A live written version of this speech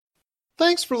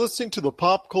Thanks for listening to the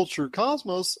Pop Culture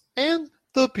Cosmos and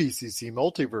the PCC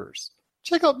Multiverse.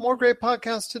 Check out more great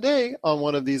podcasts today on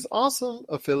one of these awesome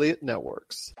affiliate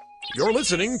networks. You're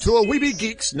listening to a Weeby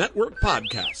Geeks Network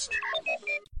podcast.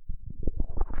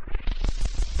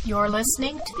 You're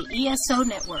listening to the ESO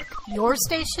Network, your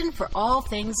station for all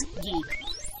things geek.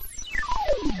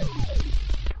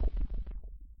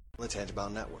 The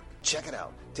Tangibound Network. Check it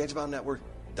out.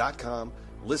 TangiboundNetwork.com.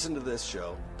 Listen to this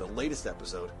show, the latest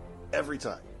episode, every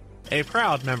time. A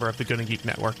proud member of the Gonna Geek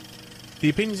Network. The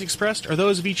opinions expressed are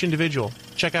those of each individual.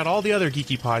 Check out all the other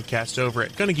geeky podcasts over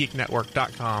at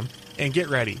GonnaGeekNetwork.com and get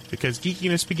ready, because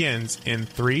geekiness begins in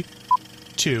 3,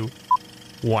 2,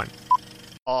 1.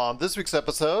 On this week's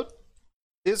episode,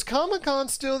 is Comic-Con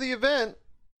still the event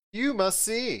you must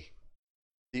see?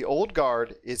 The old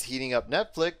guard is heating up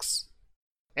Netflix,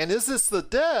 and is this the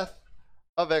death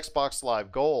of Xbox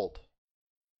Live Gold?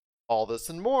 All this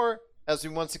and more as we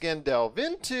once again delve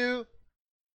into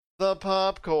the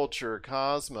Pop Culture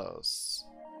Cosmos.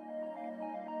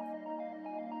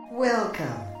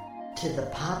 Welcome to the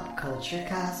Pop Culture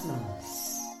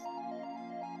Cosmos.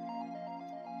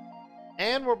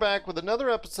 And we're back with another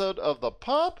episode of the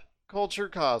Pop Culture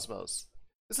Cosmos.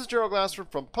 This is Gerald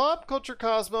Glassford from Pop Culture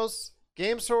Cosmos,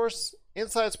 Game Source,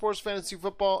 Inside Sports Fantasy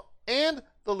Football, and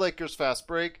the Lakers Fast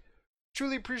Break.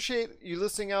 Truly appreciate you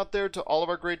listening out there to all of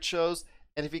our great shows.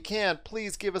 And if you can,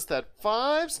 please give us that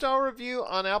 5-star review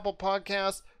on Apple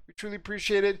Podcasts. We truly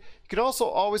appreciate it. You can also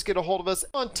always get a hold of us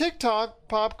on TikTok,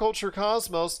 Pop Culture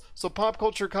Cosmos. So Pop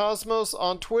Culture Cosmos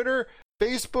on Twitter,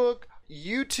 Facebook,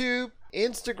 YouTube,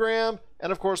 Instagram,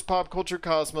 and of course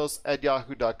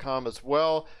popculturecosmos@yahoo.com as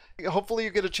well. Hopefully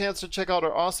you get a chance to check out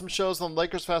our awesome shows on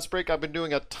Lakers Fast Break. I've been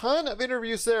doing a ton of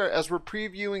interviews there as we're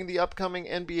previewing the upcoming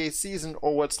NBA season,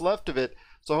 or what's left of it.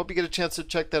 So I hope you get a chance to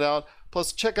check that out.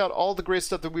 Plus check out all the great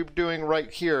stuff that we're doing right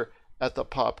here at the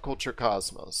Pop Culture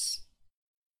Cosmos.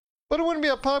 But it wouldn't be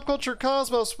a Pop Culture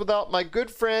Cosmos without my good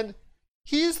friend.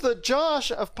 He's the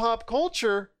Josh of pop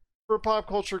culture for Pop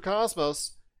Culture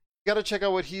Cosmos. You got to check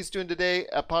out what he's doing today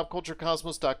at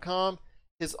popculturecosmos.com.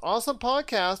 His awesome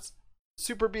podcasts,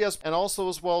 Super BS, and also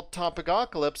as well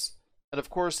Topicocalypse, and of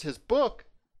course his book,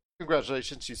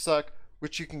 Congratulations You Suck,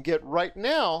 which you can get right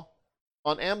now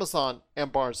on Amazon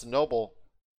and Barnes & Noble.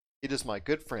 It is my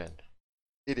good friend.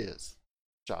 It is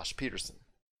Josh Peterson.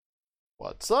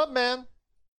 What's up, man?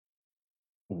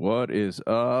 What is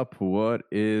up? What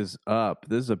is up?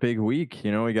 This is a big week.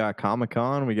 You know, we got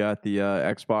Comic-Con. We got the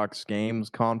Xbox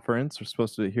Games Conference. We're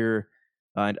supposed to hear...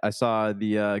 I saw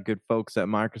the good folks at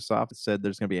Microsoft that said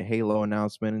there's going to be a Halo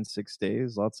announcement in 6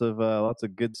 days. Lots of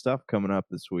good stuff coming up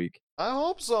this week. I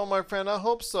hope so, my friend. I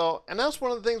hope so. And that's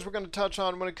one of the things we're going to touch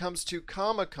on when it comes to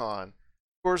Comic-Con.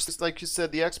 Of course, like you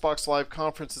said, the Xbox Live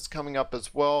Conference is coming up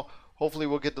as well. Hopefully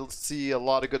we'll get to see a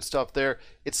lot of good stuff there.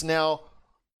 It's now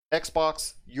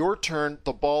Xbox, your turn.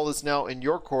 The ball is now in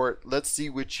your court. Let's see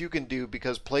what you can do,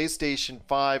 because PlayStation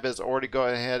 5 has already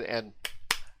gone ahead and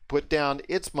put down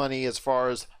its money as far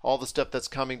as all the stuff that's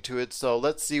coming to it. So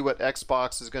let's see what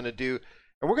Xbox is going to do.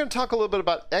 And we're going to talk a little bit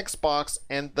about Xbox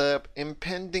and the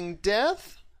impending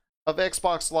death of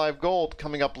Xbox Live Gold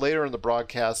coming up later in the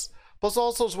broadcast. Plus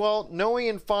also as well, Noe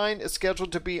and Fine is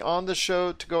scheduled to be on the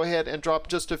show to go ahead and drop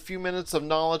just a few minutes of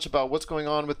knowledge about what's going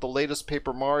on with the latest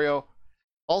Paper Mario.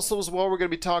 Also as well, we're going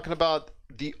to be talking about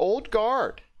the old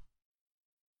guard.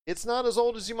 It's not as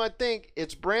old as you might think.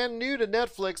 It's brand new to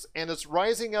Netflix, and it's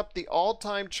rising up the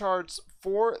all-time charts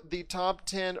for the top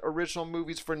 10 original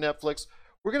movies for Netflix.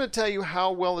 We're going to tell you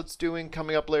how well it's doing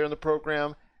coming up later in the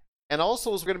program. And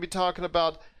also, we're going to be talking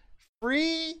about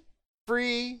free.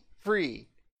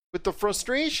 With the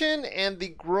frustration and the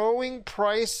growing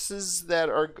prices that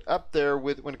are up there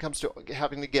with when it comes to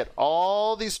having to get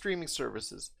all these streaming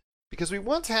services. Because we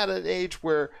once had an age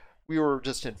where we were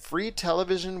just in free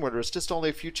television, where there was just only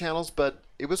a few channels, but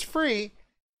it was free,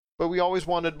 but we always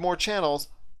wanted more channels.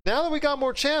 Now that we got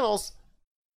more channels,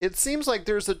 it seems like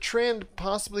there's a trend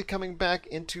possibly coming back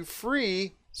into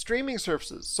free streaming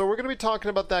services. So we're going to be talking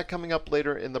about that coming up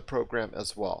later in the program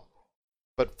as well.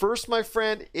 But first, my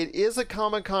friend, it is a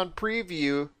Comic-Con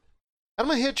preview. I'm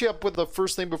going to hit you up with the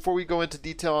first thing before we go into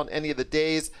detail on any of the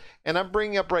days. And I'm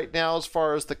bringing up right now as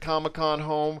far as the Comic-Con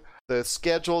home, the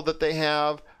schedule that they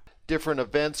have, different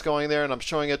events going there, and I'm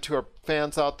showing it to our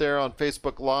fans out there on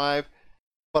Facebook Live.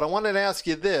 But I wanted to ask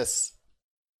you this,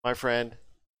 my friend.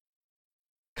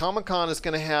 Comic-Con is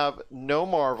going to have no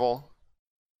Marvel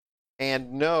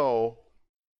and no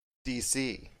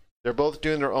DC. They're both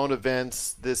doing their own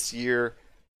events this year.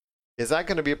 Is that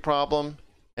going to be a problem?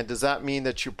 And does that mean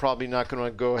that you're probably not going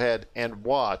to go ahead and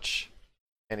watch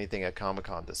anything at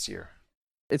Comic-Con this year?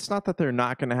 it's not that they're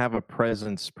not going to have a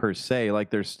presence per se. Like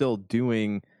they're still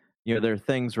doing, there are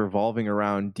things revolving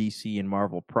around DC and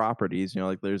Marvel properties.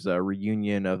 Like there's a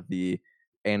reunion of the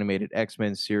animated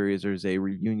X-Men series. There's a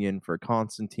reunion for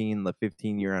Constantine, the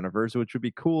 15-year anniversary, which would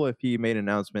be cool if he made an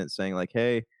announcement saying like,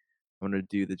 "Hey, I'm going to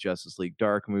do the Justice League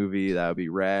Dark movie." That would be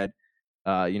rad.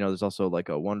 There's also like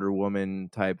a Wonder Woman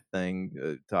type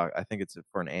thing. I think it's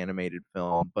for an animated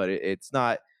film, but it's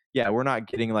not. Yeah, we're not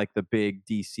getting like the big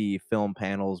DC film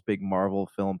panels, big Marvel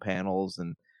film panels,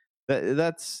 and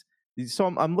that's. So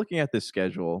I'm looking at this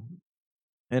schedule,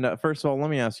 and first of all, let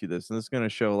me ask you this, and this is going to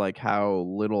show like how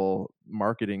little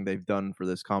marketing they've done for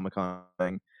this Comic-Con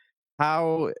thing.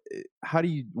 How do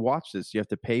you watch this? Do you have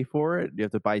to pay for it? Do you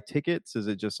have to buy tickets? Is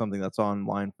it just something that's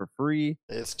online for free?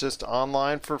 It's just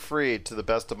online for free, to the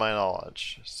best of my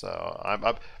knowledge.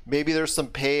 So maybe there's some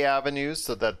pay avenues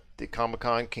so that the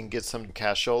Comic-Con can get some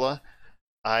cashola.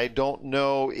 I don't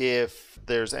know if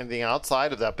there's anything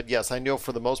outside of that, but yes, I know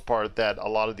for the most part that a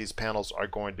lot of these panels are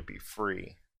going to be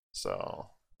free. So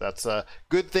that's a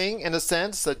good thing in a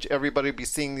sense, that everybody will be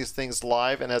seeing these things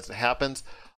live, and as it happens,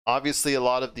 obviously, a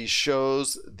lot of these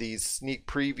shows, these sneak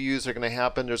previews are going to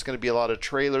happen. There's going to be a lot of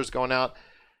trailers going out.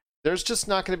 There's just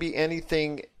not going to be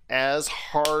anything as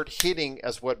hard-hitting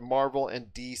as what Marvel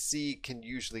and DC can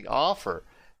usually offer.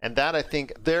 And that, I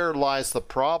think, there lies the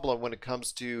problem when it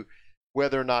comes to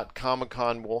whether or not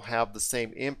Comic-Con will have the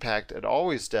same impact it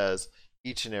always does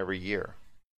each and every year.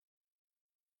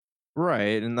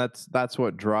 Right, and that's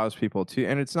what draws people to,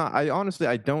 and it's not. I honestly,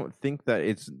 I don't think that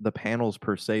it's the panels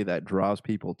per se that draws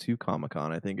people to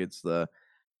Comic-Con. I think it's the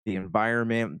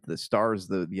environment, the stars,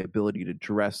 the ability to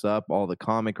dress up, all the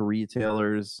comic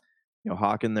retailers,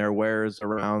 hawking their wares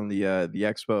around the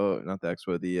expo, not the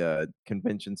expo, the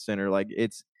convention center. Like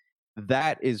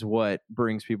that is what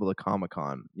brings people to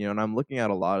Comic-Con. And I'm looking at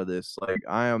a lot of this. Like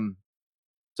some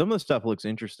of the stuff looks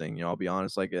interesting. I'll be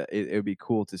honest. Like it would be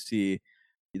cool to see.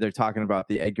 They're talking about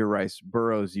the Edgar Rice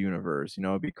Burroughs universe.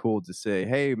 It'd be cool to say,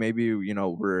 hey, maybe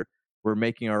we're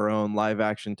making our own live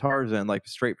action Tarzan, like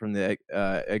straight from the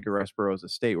Edgar Rice Burroughs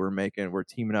estate. We're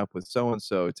teaming up with so and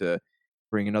so to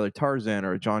bring another Tarzan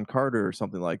or a John Carter or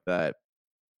something like that.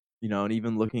 And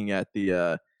even looking at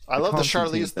the I love the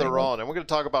Constantine Charlize thing, Theron, and we're going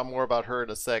to talk about more about her in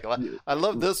a second. I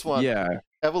love this one. Yeah,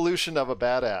 Evolution of a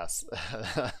Badass.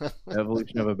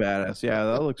 Evolution of a Badass. Yeah,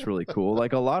 that looks really cool.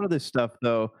 Like a lot of this stuff,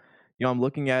 though. I'm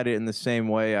looking at it in the same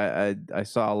way. I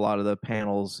saw a lot of the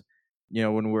panels,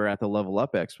 when we were at the Level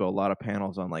Up Expo, a lot of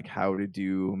panels on like how to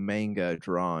do manga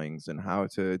drawings and how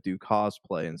to do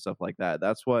cosplay and stuff like that.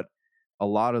 That's what a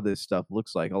lot of this stuff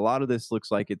looks like. A lot of this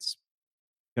looks like it's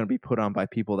going to be put on by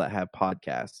people that have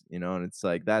podcasts, and it's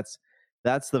like that's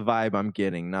the vibe I'm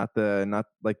getting, not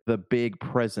like the big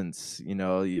presence.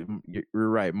 You're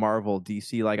right, Marvel,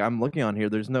 DC. Like I'm looking on here,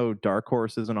 there's no Dark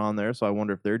Horse isn't on there, so I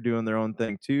wonder if they're doing their own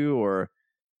thing too, or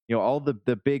all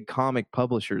the big comic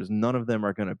publishers. None of them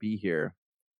are going to be here,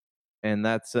 and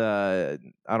that's I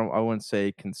wouldn't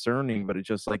say concerning, but it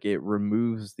just like it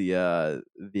removes the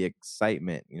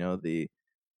excitement,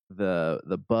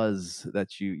 the buzz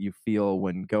that you feel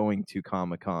when going to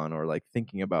Comic-Con or like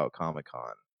thinking about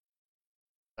Comic-Con.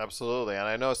 Absolutely. And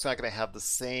I know it's not going to have the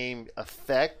same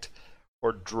effect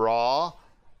or draw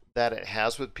that it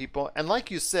has with people. And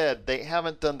like you said, they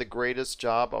haven't done the greatest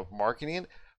job of marketing it.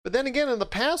 But then again, in the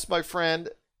past, my friend,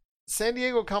 San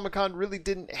Diego Comic-Con really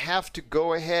didn't have to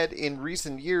go ahead in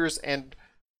recent years and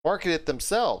market it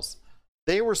themselves.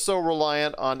 They were so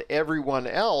reliant on everyone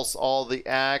else, all the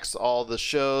acts, all the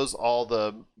shows, all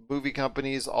the movie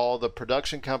companies, all the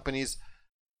production companies,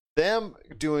 them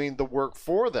doing the work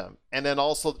for them. And then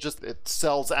also just it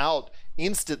sells out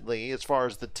instantly as far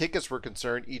as the tickets were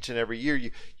concerned each and every year.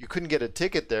 You couldn't get a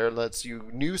ticket there unless you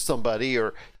knew somebody,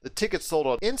 or the tickets sold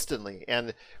out instantly. And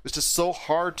it was just so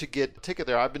hard to get a ticket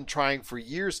there. I've been trying for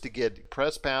years to get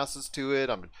press passes to it.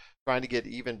 I'm trying to get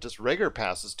even just regular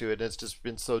passes to it, and it's just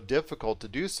been so difficult to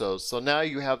do so. So now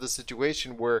you have the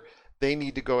situation where they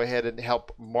need to go ahead and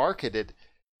help market it.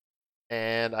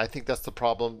 And I think that's the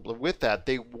problem with that.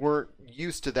 They weren't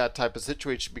used to that type of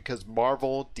situation because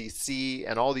Marvel, DC,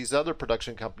 and all these other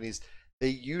production companies, they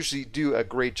usually do a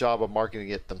great job of marketing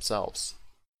it themselves.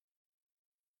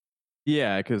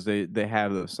 Yeah, because they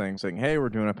have those things saying, "Hey, we're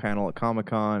doing a panel at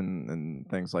Comic-Con," and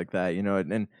things like that.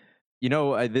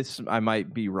 I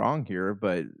might be wrong here,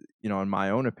 but in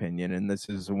my own opinion, and this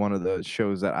is one of the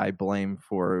shows that I blame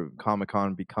for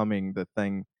Comic-Con becoming the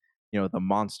thing, the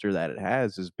monster that it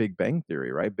has, is Big Bang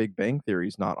Theory, right? Big Bang Theory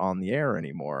is not on the air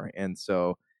anymore, and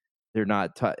so they're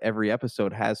not. Every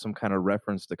episode has some kind of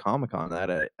reference to Comic-Con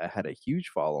that had a huge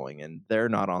following, and they're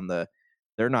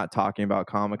they're not talking about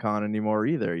Comic-Con anymore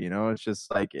either. It's just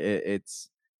like it's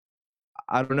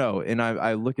I don't know. And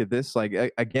I look at this like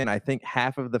again, I think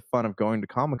half of the fun of going to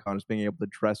Comic-Con is being able to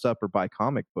dress up or buy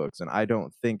comic books, and I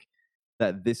don't think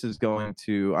that this is going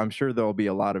to. I'm sure there'll be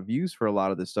a lot of views for a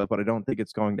lot of this stuff, but I don't think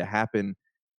it's going to happen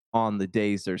on the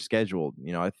days they're scheduled.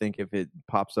 I think if it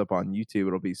pops up on YouTube,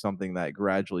 it'll be something that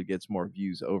gradually gets more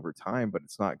views over time, but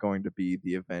it's not going to be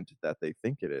the event that they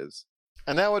think it is.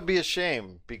 And that would be a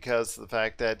shame, because of the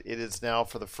fact that it is now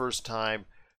for the first time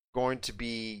going to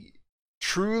be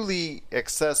truly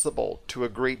accessible to a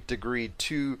great degree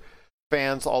to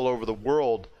fans all over the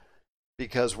world,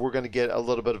 because we're going to get a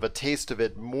little bit of a taste of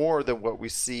it more than what we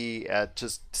see at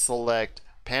just select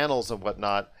panels and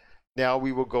whatnot. Now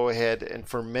we will go ahead and,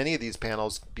 for many of these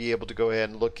panels, be able to go ahead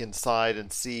and look inside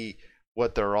and see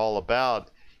what they're all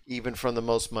about, even from the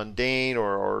most mundane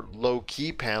or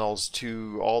low-key panels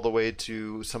to all the way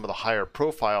to some of the higher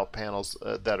profile panels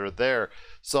that are there.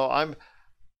 So I'm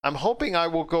hoping I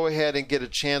will go ahead and get a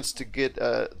chance to get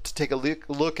to take a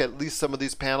look at least some of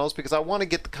these panels, because I want to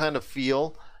get the kind of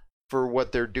feel for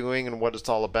what they're doing and what it's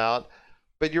all about.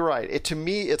 But you're right. To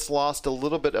me, it's lost a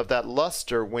little bit of that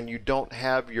luster when you don't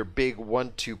have your big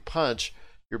 1-2 punch,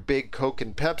 your big Coke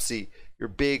and Pepsi, your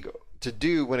big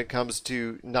to-do when it comes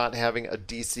to not having a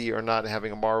DC or not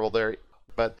having a Marvel there.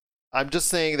 But I'm just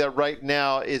saying that right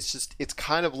now it's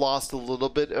kind of lost a little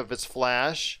bit of its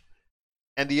flash.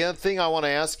 And the other thing I want to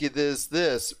ask you is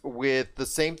this, with the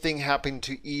same thing happening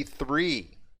to E3,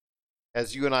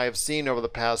 as you and I have seen over the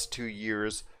past 2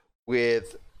 years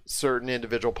with certain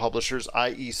individual publishers,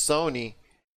 i.e. Sony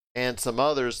and some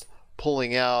others,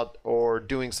 pulling out or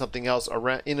doing something else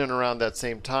around, in and around that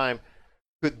same time.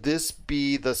 Could this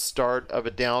be the start of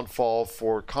a downfall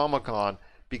for Comic-Con?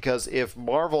 Because if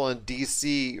Marvel and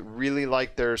DC really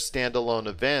like their standalone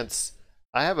events,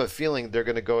 I have a feeling they're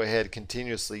going to go ahead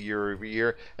continuously year over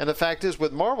year. And the fact is,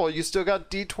 with Marvel, you still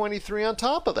got D23 on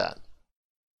top of that.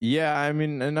 Yeah, I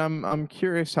mean, and I'm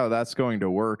curious how that's going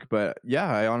to work, but yeah,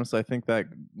 I honestly think that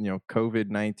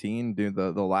COVID-19,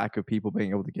 the lack of people being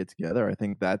able to get together, I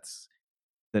think that's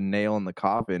the nail in the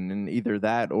coffin. And either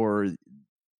that, or do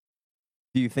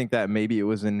you think that maybe it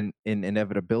was an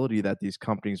inevitability that these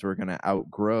companies were going to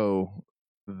outgrow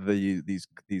these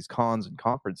cons and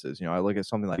conferences? I look at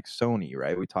something like Sony,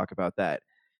 right? We talk about that.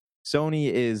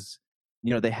 Sony is,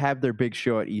 they have their big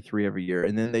show at E3 every year,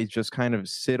 and then they just kind of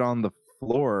sit on the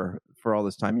floor for all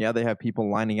this time. Yeah, they have people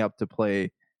lining up to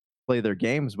play their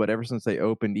games, but ever since they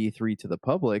opened E3 to the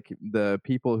public, the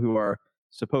people who are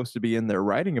supposed to be in there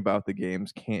writing about the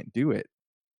games can't do it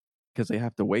because they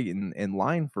have to wait in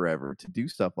line forever to do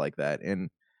stuff like that.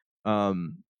 And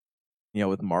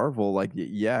with Marvel, like,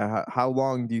 yeah, how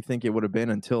long do you think it would have been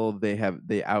until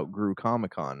they outgrew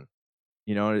Comic-Con?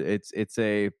 It's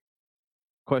a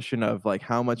question of like,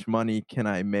 how much money can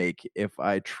I make if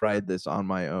I tried this on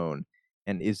my own?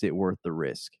 And is it worth the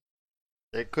risk?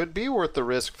 It could be worth the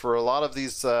risk for a lot of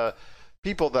these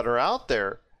people that are out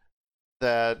there,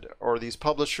 or these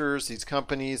publishers, these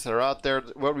companies that are out there.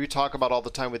 What we talk about all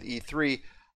the time with E3,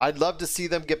 I'd love to see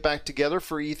them get back together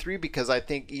for E3, because I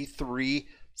think E3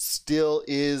 still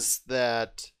is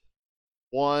that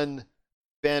one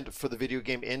event for the video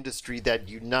game industry that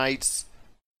unites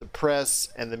the press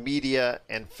and the media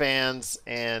and fans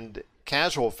and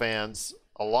casual fans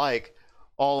alike,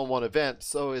 all in one event.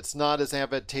 So it's not as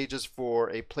advantageous for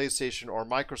a PlayStation or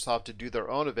Microsoft to do their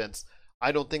own events.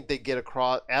 I don't think they get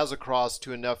across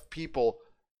to enough people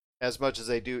as much as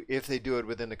they do if they do it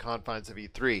within the confines of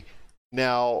E3.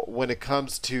 Now, when it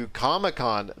comes to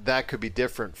Comic-Con, that could be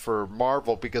different for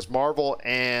Marvel, because Marvel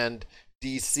and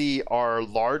DC are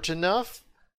large enough,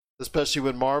 especially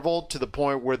with Marvel, to the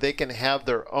point where they can have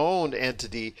their own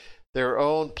entity, their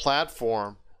own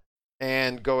platform,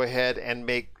 and go ahead and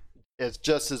make it's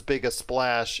just as big a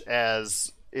splash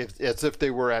as if they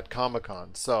were at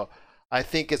Comic-Con. So I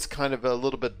think it's kind of a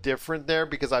little bit different there,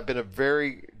 because I've been a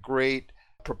very great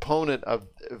proponent of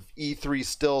E3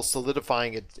 still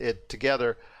solidifying it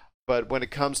together. But when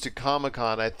it comes to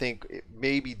Comic-Con, I think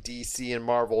maybe DC and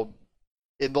Marvel,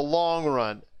 in the long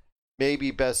run, may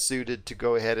be best suited to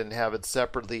go ahead and have it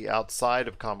separately outside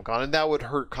of Comic-Con. And that would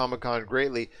hurt Comic-Con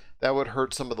greatly. That would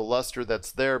hurt some of the luster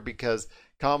that's there, because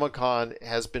Comic-Con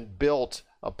has been built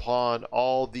upon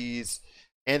all these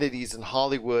entities in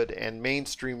Hollywood and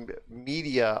mainstream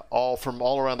media, all from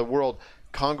all around the world,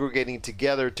 congregating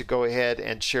together to go ahead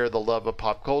and share the love of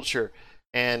pop culture.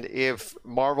 And if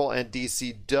Marvel and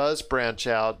DC does branch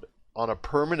out on a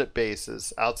permanent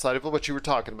basis outside of what you were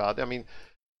talking about, I mean,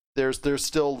 there's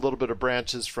still a little bit of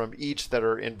branches from each that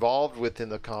are involved within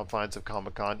the confines of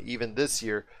Comic-Con, even this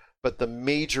year. but the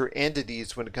major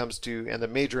entities when it comes to, and the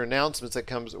major announcements that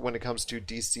comes when it comes to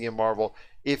DC and Marvel,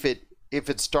 if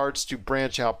it starts to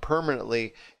branch out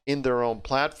permanently in their own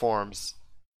platforms,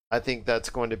 I think that's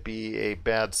going to be a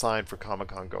bad sign for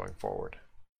Comic-Con going forward.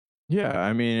 Yeah,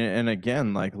 I mean, and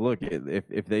again, like, look,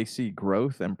 if they see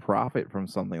growth and profit from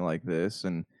something like this,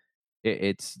 and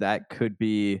it's that could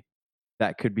be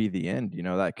the end, you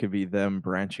know, that could be them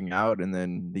branching out, and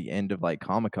then the end of like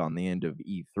Comic-Con, the end of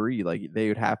E3. Like they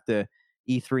would have to,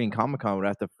 E3 and Comic-Con would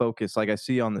have to focus. Like I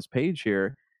see on this page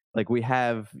here, like we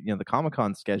have, you know, the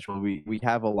Comic-Con schedule. We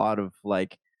have a lot of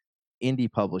like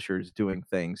indie publishers doing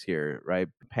things here, right?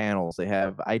 Panels. They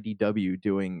have IDW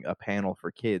doing a panel for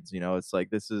kids. You know, it's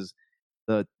like this is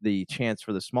the chance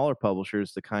for the smaller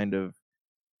publishers to kind of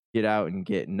get out and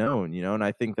get known, you know. And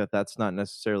I think that that's not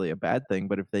necessarily a bad thing,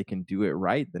 but if they can do it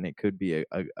right, then it could be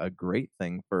a great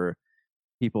thing for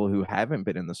people who haven't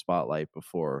been in the spotlight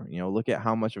before. You know, look at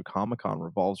how much of Comic-Con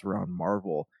revolves around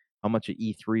Marvel, how much of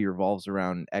E3 revolves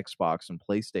around Xbox and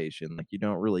PlayStation. Like you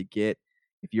don't really get,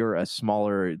 if you're a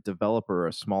smaller developer or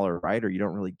a smaller writer, you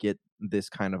don't really get this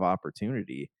kind of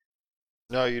opportunity.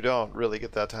 No, you don't really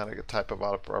get that type of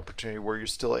opportunity where you're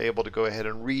still able to go ahead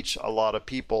and reach a lot of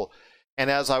people.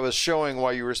 And as I was showing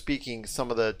while you were speaking,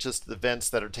 some of the just the events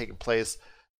that are taking place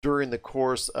during the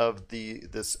course of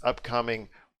this upcoming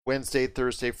Wednesday,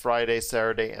 Thursday, Friday,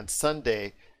 Saturday, and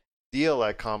Sunday deal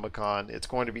at Comic-Con, it's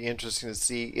going to be interesting to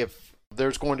see if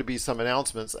there's going to be some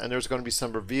announcements and there's going to be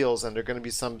some reveals and there are going to be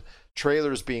some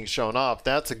trailers being shown off.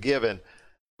 That's a given.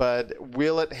 But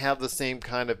will it have the same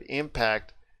kind of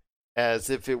impact as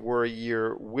if it were a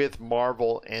year with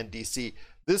Marvel and DC?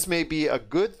 This may be a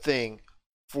good thing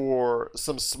for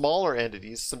some smaller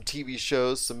entities, some TV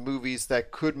shows, some movies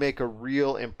that could make a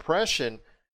real impression,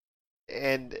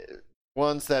 and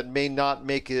ones that may not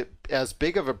make it as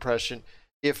big of an impression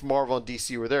if Marvel and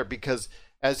DC were there. Because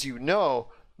as you know,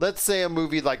 let's say a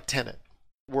movie like Tenet,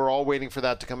 we're all waiting for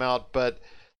that to come out, but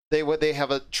they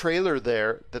have a trailer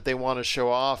there that they want to show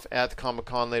off at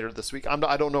Comic-Con later this week.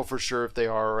 I don't know for sure if they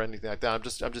are or anything like that.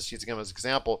 I'm just using them as an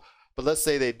example. But let's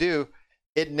say they do,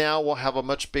 it now will have a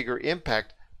much bigger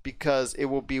impact because it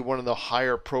will be one of the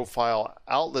higher profile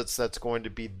outlets that's going to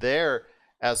be there,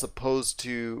 as opposed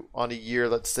to on a year,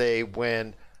 let's say,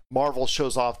 when Marvel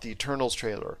shows off the Eternals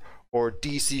trailer or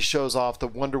DC shows off the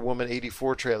Wonder Woman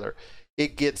 84 trailer.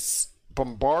 It gets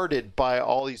bombarded by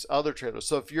all these other trailers.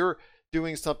 So if you're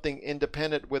doing something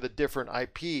independent with a different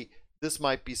IP, this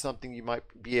might be something you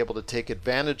might be able to take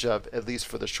advantage of, at least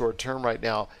for the short term right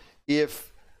now,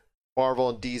 if Marvel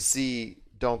and DC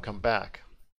don't come back.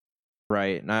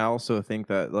 Right. And I also think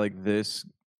that like this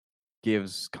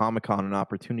gives Comic-Con an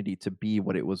opportunity to be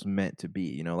what it was meant to be,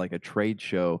 you know, like a trade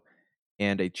show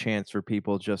and a chance for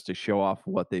people just to show off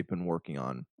what they've been working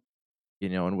on. You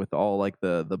know, and with all like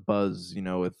the buzz, you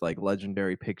know, with like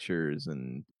Legendary Pictures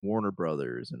and Warner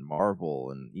Brothers and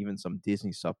Marvel and even some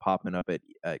Disney stuff popping up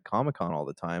at Comic-Con all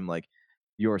the time, like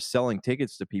you're selling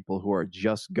tickets to people who are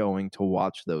just going to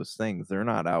watch those things. They're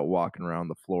not out walking around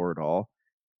the floor at all.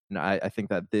 And I think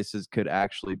that could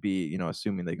actually be, you know,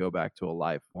 assuming they go back to a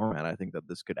live format, I think that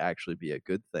this could actually be a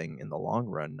good thing in the long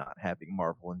run, not having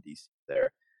Marvel and DC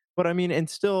there. But I mean, and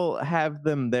still have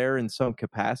them there in some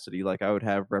capacity. Like I would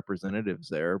have representatives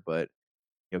there, but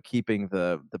you know, keeping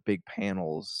the big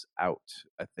panels out,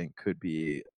 I think could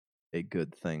be a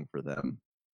good thing for them.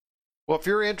 Well, if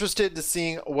you're interested in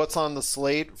seeing what's on the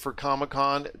slate for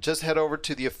Comic-Con, just head over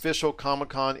to the official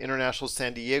Comic-Con International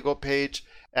San Diego page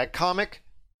at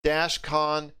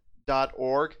comic-con.org.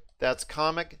 That's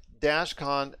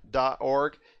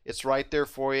comic-con.org. It's right there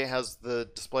for you. It has the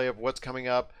display of what's coming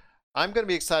up. I'm going to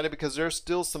be excited because there's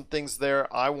still some things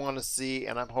there I want to see,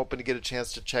 and I'm hoping to get a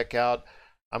chance to check out.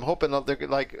 I'm hoping that they're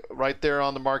like right there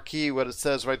on the marquee, what it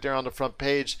says right there on the front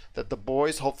page, that The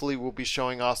Boys hopefully will be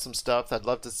showing off some stuff. I'd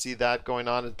love to see that going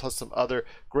on, and plus some other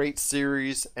great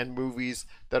series and movies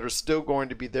that are still going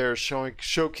to be there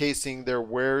showcasing their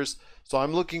wares. So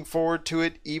I'm looking forward to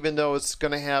it, even though it's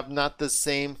going to have not the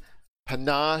same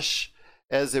panache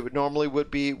as it normally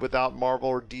would be without Marvel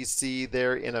or DC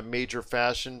there in a major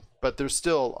fashion. But there's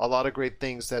still a lot of great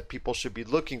things that people should be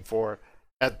looking for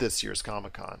at this year's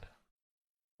Comic-Con.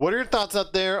 What are your thoughts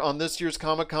out there on this year's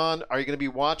Comic-Con? Are you going to be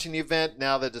watching the event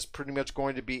now that it's pretty much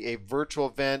going to be a virtual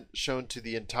event shown to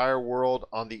the entire world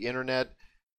on the internet?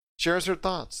 Share us your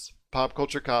thoughts.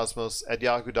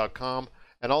 PopCultureCosmos@yahoo.com,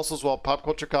 and also as well Pop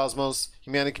Culture Cosmos,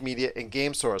 Humanica Media, and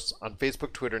Game Source on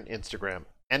Facebook, Twitter, and Instagram.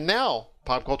 And now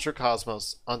Pop Culture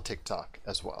Cosmos on TikTok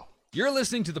as well. You're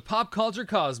listening to the Pop Culture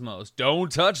Cosmos.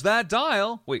 Don't touch that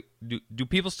dial. Wait, do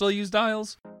people still use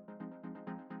dials?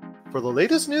 For the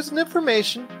latest news and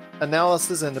information,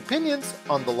 analysis and opinions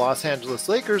on the Los Angeles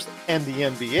Lakers and the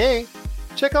NBA,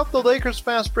 check out the Lakers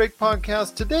Fast Break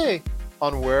podcast today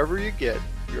on wherever you get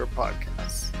your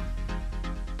podcasts.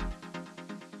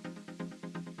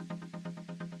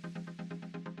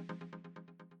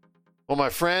 Well, my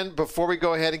friend, before we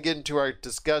go ahead and get into our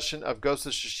discussion of Ghost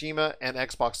of Tsushima and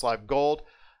Xbox Live Gold,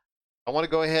 I want to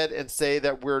go ahead and say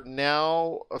that we're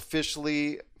now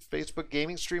officially Facebook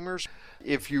gaming streamers.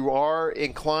 If you are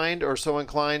inclined or so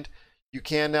inclined, you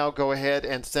can now go ahead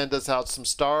and send us out some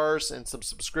stars and some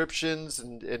subscriptions,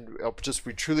 and just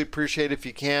we truly appreciate it if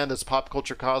you can. It's Pop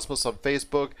Culture Cosmos on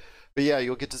Facebook. But yeah,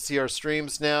 you'll get to see our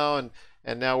streams now,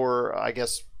 and now we're, I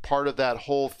guess, part of that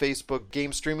whole Facebook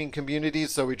game streaming community.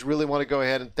 So we really want to go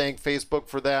ahead and thank Facebook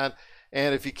for that.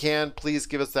 And if you can, please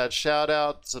give us that shout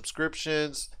out,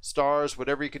 subscriptions, stars,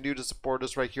 whatever you can do to support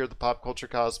us right here at the Pop Culture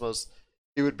Cosmos.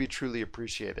 It would be truly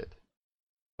appreciated.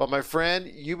 But my friend,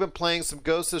 you've been playing some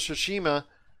Ghost of Tsushima.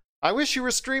 I wish you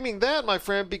were streaming that, my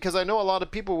friend, because I know a lot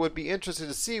of people would be interested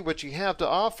to see what you have to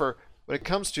offer when it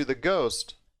comes to the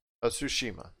Ghost of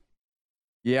Tsushima.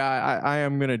 Yeah, I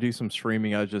am going to do some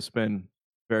streaming. I've just been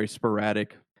very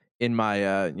sporadic in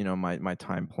my my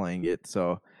time playing it.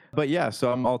 So, but yeah,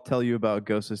 so I'll tell you about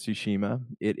Ghost of Tsushima.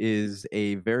 It is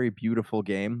a very beautiful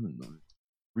game,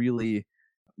 really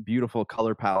beautiful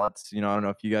color palettes. I don't know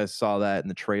if you guys saw that in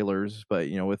the trailers, but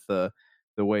with the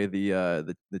way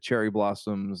the cherry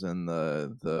blossoms and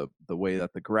the way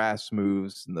that the grass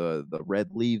moves and the red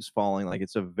leaves falling, like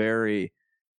it's a very,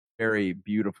 very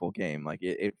beautiful game. Like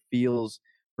it feels.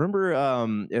 Remember,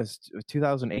 it's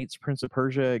 2008's Prince of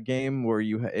Persia game where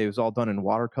it was all done in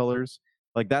watercolors.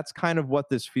 Like that's kind of what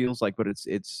this feels like, but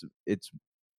it's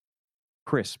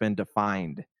crisp and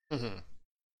defined.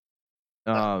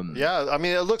 Mm-hmm. Yeah, I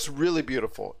mean, it looks really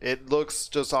beautiful. It looks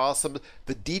just awesome.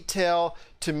 The detail,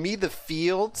 to me, the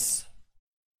fields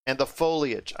and the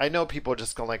foliage. I know people are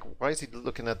just going like, why is he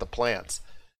looking at the plants?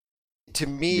 To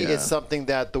me, it's something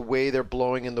that the way they're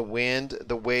blowing in the wind,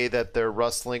 the way that they're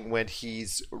rustling when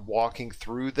he's walking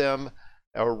through them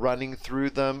or running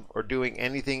through them or doing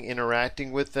anything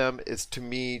interacting with them is, to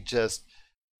me, just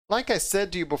like I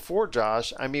said to you before,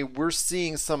 Josh. I mean, we're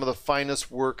seeing some of the finest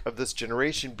work of this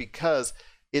generation because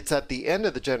it's at the end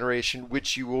of the generation,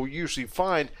 which you will usually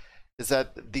find is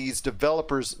that these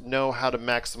developers know how to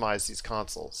maximize these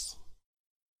consoles.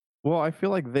 Well, I feel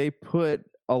like they put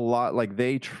a lot, like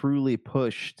they truly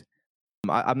pushed.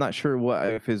 I'm not sure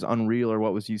if it's Unreal or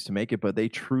what was used to make it, but they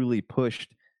truly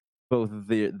pushed both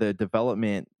the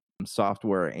development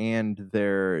software and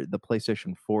the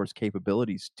PlayStation 4's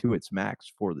capabilities to its max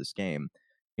for this game.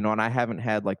 And I haven't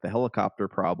had like the helicopter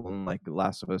problem like The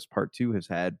Last of Us Part 2 has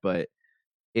had, but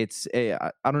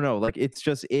I don't know, like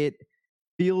it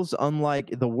feels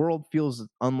unlike, the world feels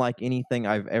unlike anything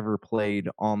I've ever played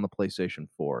on the PlayStation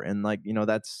 4. And like,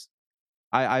 that's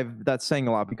saying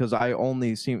a lot because I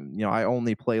only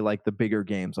play like the bigger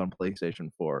games on PlayStation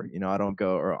 4. I don't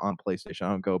go, or on PlayStation,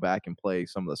 I don't go back and play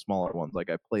some of the smaller ones. Like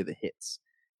I play the hits.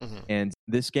 Mm-hmm. And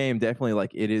this game definitely,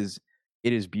 like it is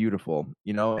beautiful,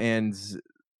 and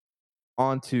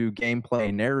onto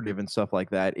gameplay, narrative and stuff like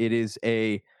that.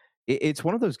 It's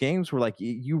one of those games where like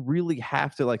you really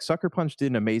have to, like Sucker Punch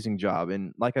did an amazing job.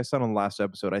 And like I said on the last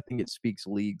episode, I think it speaks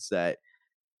leagues that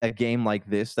a game like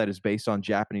this that is based on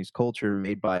Japanese culture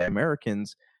made by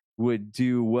Americans would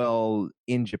do well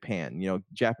in Japan.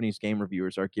 Japanese game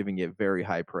reviewers are giving it very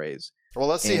high praise. Well,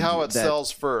 let's see how it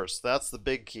sells first. That's the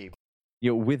big key.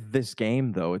 With this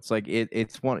game though, it's like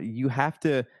it's one you have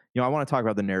to. I want to talk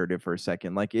about the narrative for a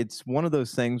second. Like it's one of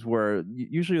those things where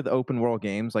usually with open world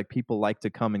games, like people like to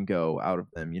come and go out of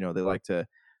them. They like to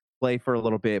play for a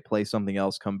little bit, play something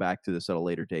else, come back to this at a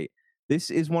later date. This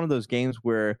is one of those games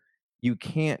where you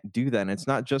can't do that. And it's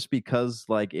not just because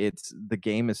like the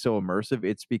game is so immersive.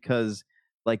 It's because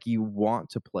like you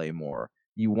want to play more.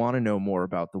 You want to know more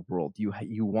about the world.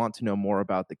 You want to know more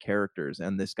about the characters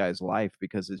and this guy's life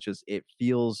because it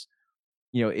feels,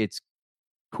 it's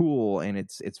cool and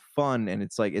it's fun and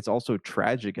it's like it's also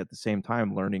tragic at the same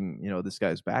time learning, this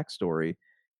guy's backstory.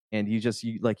 And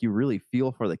you really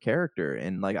feel for the character.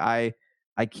 And like I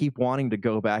keep wanting to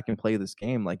go back and play this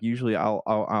game. Like usually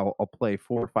I'll play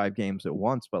 4 or 5 games at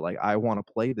once, but like I want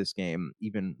to play this game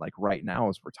even like right now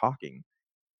as we're talking.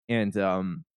 And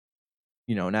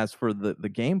and as for the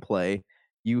gameplay,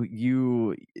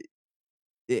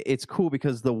 it's cool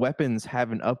because the weapons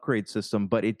have an upgrade system,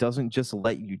 but it doesn't just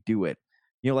let you do it.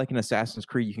 Like in Assassin's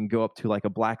Creed, you can go up to like a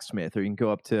blacksmith, or you can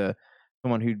go up to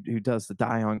someone who does the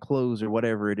dye on clothes or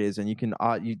whatever it is, and you can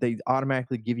they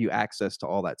automatically give you access to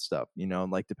all that stuff.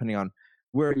 Like depending on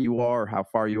where you are, how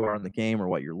far you are in the game, or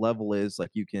what your level is,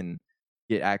 like you can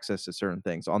get access to certain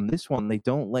things. On this one, they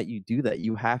don't let you do that.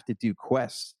 You have to do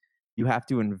quests. You have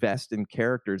to invest in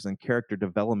characters and character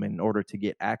development in order to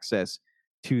get access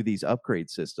to these upgrade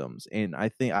systems. And I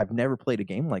think I've never played a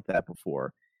game like that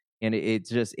before. And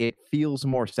it feels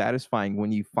more satisfying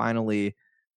when you finally,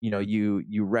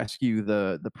 you rescue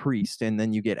the priest, and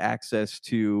then you get access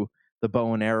to the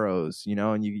bow and arrows,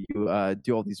 and you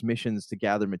do all these missions to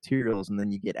gather materials, and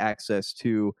then you get access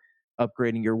to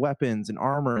upgrading your weapons and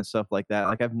armor and stuff like that.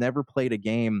 Like, I've never played a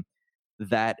game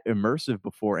that immersive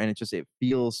before, and it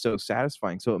feels so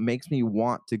satisfying. So it makes me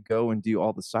want to go and do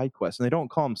all the side quests. And they don't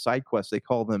call them side quests, they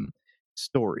call them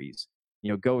stories.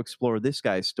 Go explore this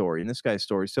guy's story and this guy's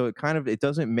story. So it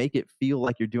doesn't make it feel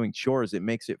like you're doing chores. It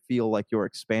makes it feel like you're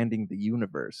expanding the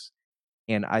universe.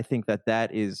 And I think that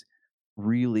is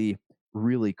really,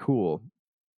 really cool.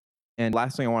 And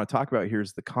last thing I want to talk about here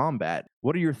is the combat.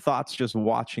 What are your thoughts just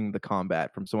watching the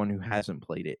combat from someone who hasn't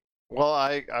played it? Well,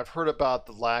 I've heard about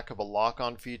the lack of a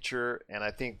lock-on feature, and I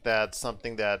think that's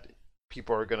something that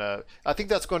I think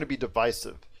that's going to be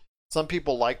divisive. Some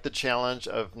people like the challenge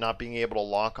of not being able to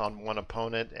lock on one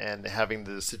opponent and having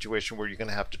the situation where you're going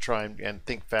to have to try and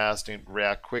think fast and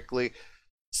react quickly.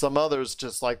 Some others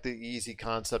just like the easy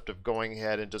concept of going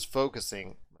ahead and just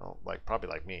focusing, probably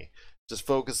like me, just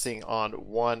focusing on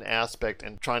one aspect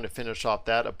and trying to finish off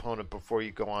that opponent before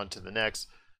you go on to the next.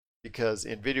 Because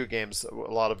in video games, a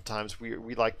lot of times we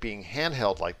like being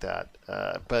handheld like that.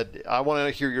 But I want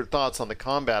to hear your thoughts on the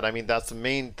combat. I mean, that's the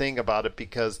main thing about it,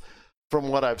 because from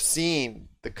what I've seen,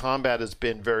 the combat has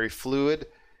been very fluid.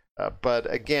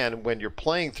 But again, when you're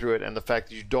playing through it and the fact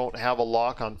that you don't have a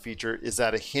lock-on feature, is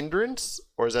that a hindrance,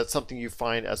 or is that something you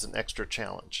find as an extra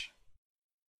challenge?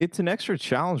 It's an extra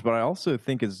challenge, but I also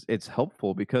think it's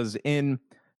helpful because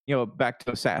back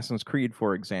to Assassin's Creed,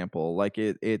 for example, like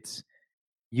it's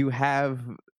you have,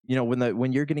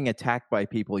 when you're getting attacked by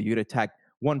people, you'd attack,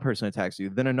 one person attacks you,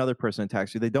 then another person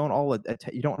attacks you. They don't all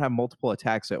you don't have multiple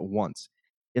attacks at once.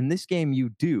 In this game, you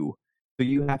do. So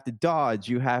you have to dodge,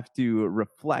 you have to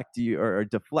reflect, or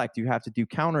deflect, you have to do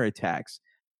counterattacks.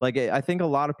 Like, I think a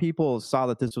lot of people saw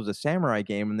that this was a samurai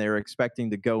game and they were expecting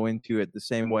to go into it the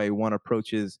same way one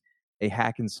approaches a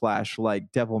hack and slash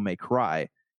like Devil May Cry.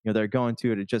 They're going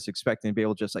to it just expecting to be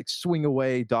able to just like swing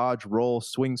away, dodge, roll,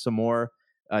 swing some more,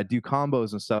 do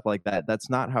combos and stuff like that. That's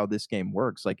not how this game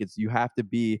works. Like, you have to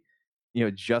be,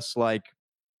 just like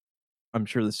I'm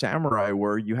sure the samurai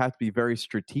were, you have to be very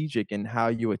strategic in how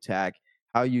you attack,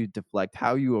 how you deflect,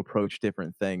 how you approach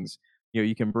different things.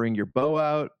 You can bring your bow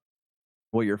out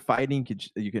while you're fighting.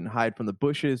 You can hide from the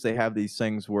bushes. They have these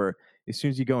things where as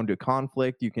soon as you go into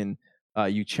conflict, you can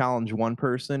you challenge one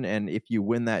person, and if you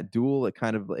win that duel,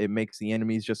 it makes the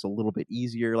enemies just a little bit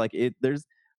easier. Like,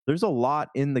 there's a lot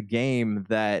in the game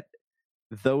that,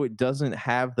 though it doesn't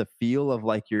have the feel of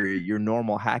like your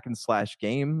normal hack and slash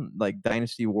game, like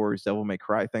Dynasty Warriors, Devil May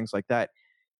Cry, things like that,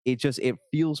 it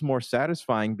feels more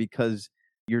satisfying because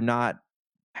you're not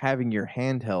having your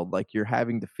handheld, like you're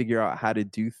having to figure out how to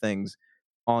do things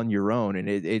on your own.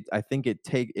 And I think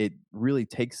it really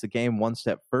takes the game one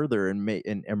step further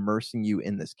in immersing you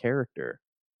in this character.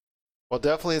 Well,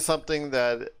 definitely something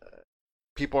that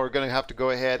people are going to have to go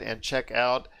ahead and check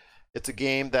out. It's a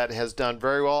game that has done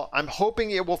very well. I'm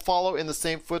hoping it will follow in the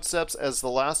same footsteps as The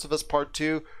Last of Us Part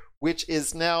 2, which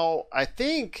is now, I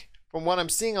think, from what I'm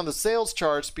seeing on the sales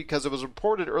charts, because it was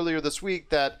reported earlier this week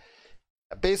that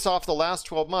based off the last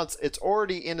 12 months, it's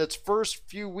already in its first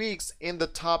few weeks in the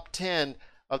top 10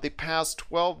 of the past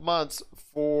 12 months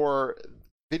for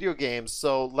video games.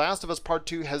 So Last of Us Part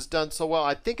 2 has done so well.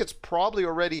 I think it's probably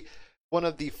already one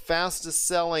of the fastest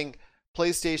selling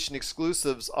PlayStation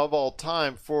exclusives of all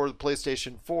time for the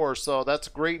PlayStation 4. So that's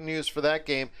great news for that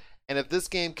game. And if this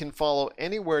game can follow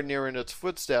anywhere near in its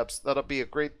footsteps, that'll be a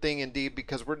great thing indeed,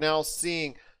 because we're now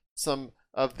seeing some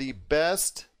of the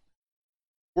best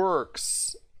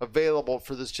works available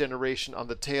for this generation on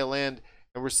the tail end.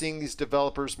 And we're seeing these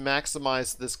developers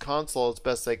maximize this console as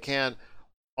best they can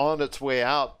on its way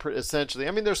out, essentially.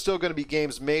 I mean, there's still going to be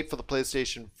games made for the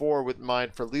PlayStation 4 with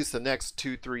mind for at least the next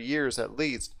 2-3 years at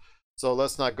least. So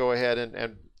let's not go ahead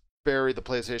and bury the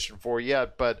PlayStation 4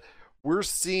 yet. But we're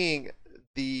seeing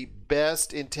the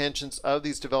best intentions of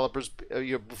these developers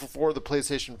before the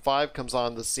PlayStation 5 comes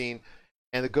on the scene.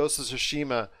 And the Ghost of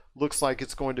Tsushima looks like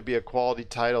it's going to be a quality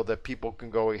title that people can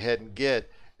go ahead and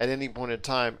get at any point in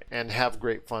time and have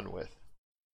great fun with.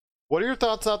 What are your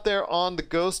thoughts out there on the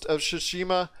Ghost of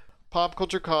Tsushima? Pop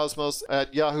Culture Cosmos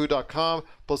at yahoo.com,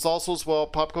 plus also as well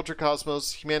Pop Culture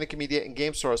Cosmos, Humanica Media, and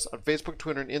Game Source on Facebook,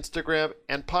 Twitter, and Instagram,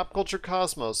 and Pop Culture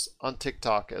Cosmos on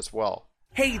TikTok as well.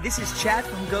 Hey, this is Chad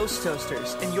from Ghost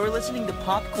Toasters, and you're listening to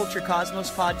Pop Culture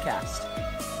Cosmos Podcast.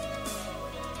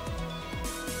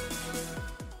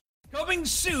 Coming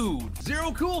soon,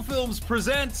 Zero Cool Films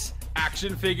presents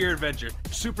Action Figure Adventure.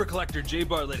 Super collector Jay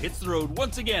Bartlett hits the road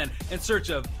once again in search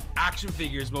of action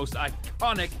figures, most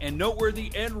iconic and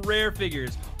noteworthy and rare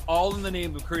figures, all in the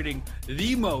name of creating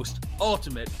the most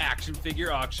ultimate action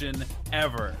figure auction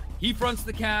ever. He fronts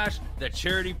the cash, the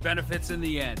charity benefits in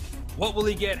the end. What will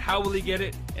he get, how will he get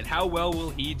it, and how well will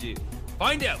he do?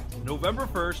 Find out November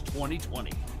 1st,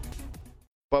 2020.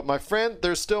 But my friend,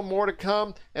 there's still more to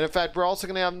come. And in fact, we're also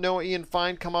going to have Noah Ian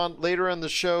Fine come on later in the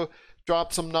show,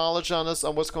 drop some knowledge on us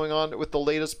on what's going on with the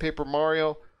latest Paper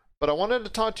Mario. But I wanted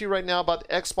to talk to you right now about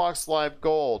Xbox Live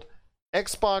Gold.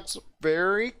 Xbox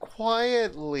very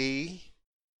quietly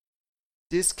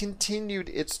discontinued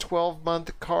its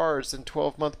 12-month cards and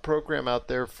 12-month program out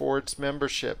there for its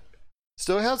membership.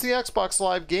 Still has the Xbox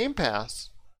Live Game Pass,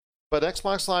 but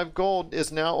Xbox Live Gold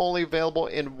is now only available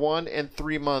in 1 and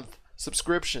 3 month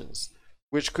subscriptions,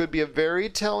 which could be a very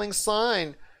telling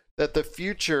sign that the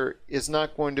future is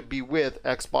not going to be with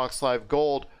Xbox Live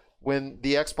Gold when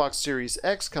the Xbox Series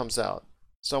X comes out.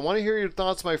 So I want to hear your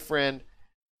thoughts, my friend.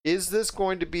 Is this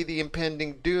going to be the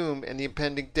impending doom and the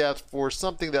impending death for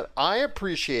something that I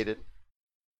appreciated?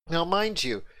 Now, mind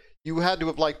you, you had to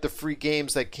have liked the free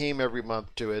games that came every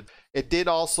month to it. It did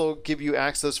also give you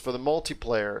access for the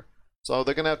multiplayer. So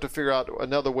they're going to have to figure out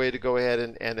another way to go ahead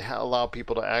and allow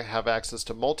people to have access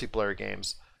to multiplayer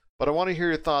games. But I want to hear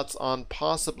your thoughts on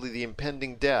possibly the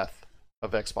impending death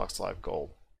of Xbox Live Gold.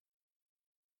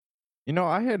 You know,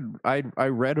 I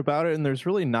read about it, and there's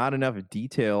really not enough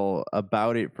detail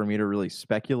about it for me to really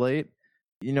speculate.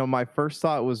 You know, my first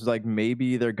thought was like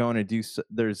maybe they're going to do,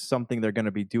 there's something they're going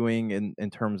to be doing in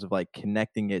terms of like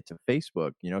connecting it to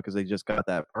Facebook, you know, because they just got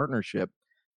that partnership.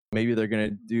 Maybe they're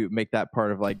going to make that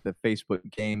part of like the Facebook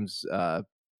games, the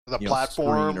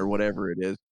platform screen or whatever it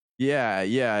is. Yeah.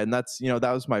 And that's, you know,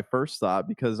 that was my first thought,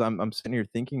 because I'm sitting here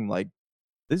thinking like,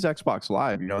 this is Xbox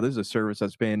Live, you know, this is a service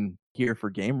that's been here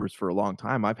for gamers for a long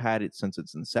time. I've had it since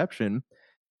its inception,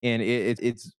 and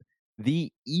it's the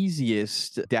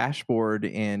easiest dashboard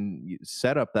and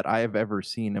setup that I have ever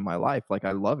seen in my life. Like,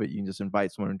 I love it. You can just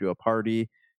invite someone to a party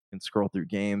and scroll through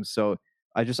games. So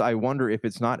I wonder if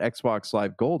it's not Xbox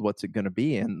Live Gold, what's it going to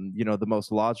be? And, you know, the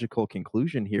most logical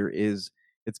conclusion here is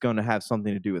it's going to have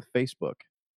something to do with Facebook.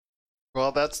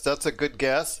 Well, that's a good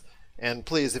guess. And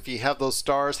please, if you have those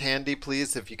stars handy,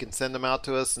 please, if you can send them out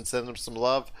to us and send them some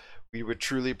love, we would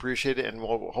truly appreciate it. And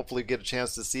we'll hopefully get a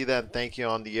chance to see that. And thank you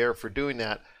on the air for doing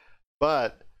that.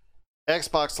 But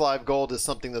Xbox Live Gold is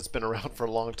something that's been around for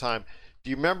a long time.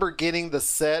 Do you remember getting the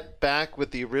set back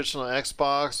with the original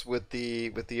Xbox with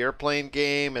the airplane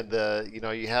game, and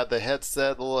you had the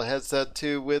headset, the little headset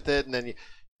too with it, and then you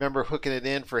remember hooking it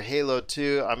in for Halo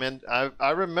 2? I mean,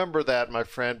 I remember that, my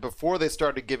friend, before they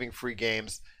started giving free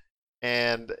games.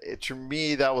 And to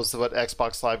me, that was what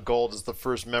Xbox Live Gold is. The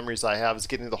first memories I have is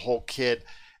getting the whole kit.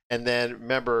 And then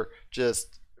remember,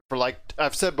 just for, like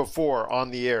I've said before on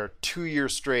the air, 2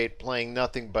 years straight playing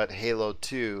nothing but Halo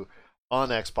 2 on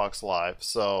Xbox Live.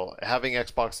 So having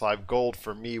Xbox Live Gold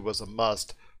for me was a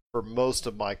must for most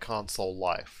of my console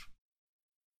life.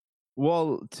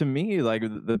 Well, to me, like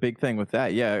the big thing with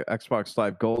that, yeah, Xbox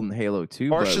Live Gold and Halo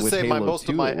 2. Or I should say most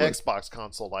of my was Xbox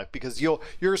console life, because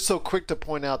you're so quick to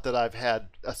point out that I've had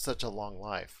such a long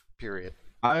life, period.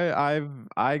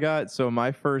 I got, so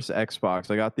my first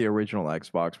Xbox, I got the original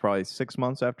Xbox probably 6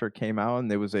 months after it came out,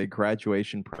 and it was a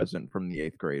graduation present from the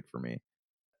 8th grade for me.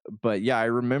 But yeah, I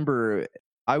remember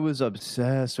I was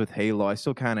obsessed with Halo. I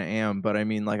still kind of am, but I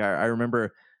mean, like I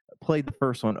remember played the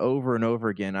first one over and over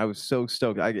again. I was so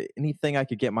stoked. Anything I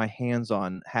could get my hands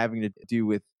on having to do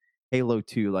with Halo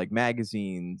 2, like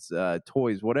magazines,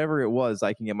 toys, whatever it was,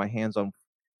 I can get my hands on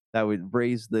that would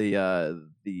raise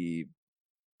the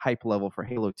hype level for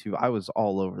Halo 2. I was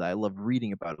all over that. I loved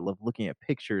reading about it. I loved looking at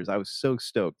pictures. I was so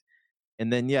stoked.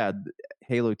 And then, yeah,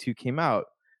 Halo 2 came out.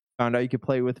 Found out you could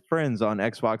play with friends on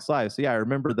Xbox Live. So yeah, I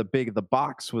remember the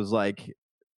box was like,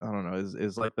 I don't know,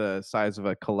 is like the size of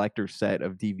a collector set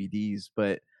of DVDs,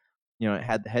 but you know, it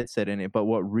had the headset in it. But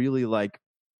what really like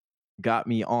got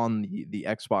me on the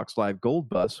Xbox Live Gold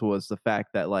bus was the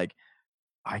fact that like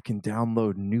I can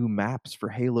download new maps for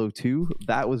Halo 2.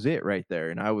 That was it right there.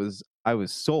 And I was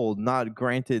sold. Not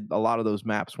granted, a lot of those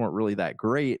maps weren't really that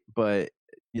great, but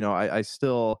you know, I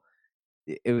still,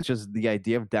 it was just the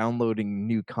idea of downloading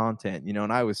new content, you know,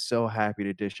 and I was so happy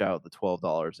to dish out the $12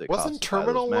 it cost. Wasn't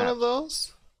Terminal one of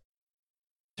those?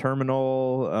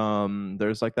 Terminal,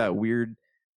 there's like that weird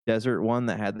desert one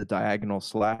that had the diagonal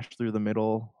slash through the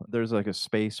middle. There's like a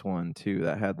space one too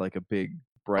that had like a big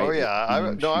bright. Oh yeah, I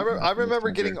beam shooting out from the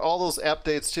remember getting center. all those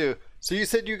updates too. So you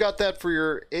said you got that for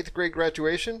your 8th grade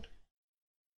graduation?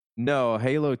 No,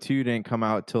 Halo 2 didn't come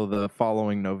out till the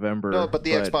following November. No, but the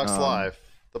Xbox Live,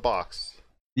 the box.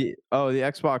 The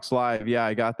Xbox Live, yeah,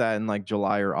 I got that in like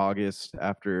July or August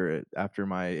after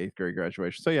my 8th grade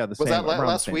graduation. So yeah, Was that around the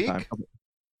last same week? time.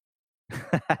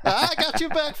 I got you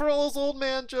back for all those old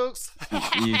man jokes.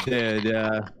 You did,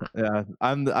 yeah.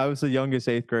 I was the youngest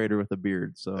 8th grader with a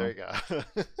beard, so There you go.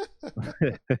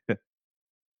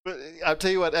 But I'll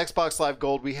tell you what, Xbox Live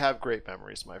Gold, we have great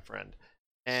memories, my friend.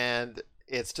 And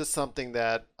it's just something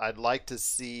that I'd like to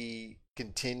see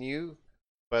continue,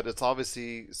 but it's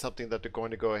obviously something that they're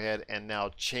going to go ahead and now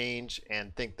change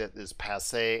and think that is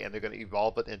passé, and they're going to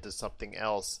evolve it into something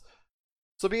else.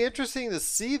 So it'll be interesting to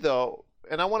see, though,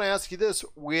 and I want to ask you this,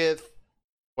 with,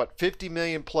 50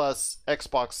 million plus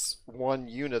Xbox One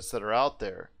units that are out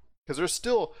there, because they're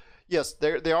still... Yes,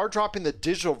 they are dropping the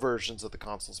digital versions of the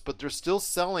consoles, but they're still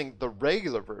selling the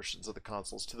regular versions of the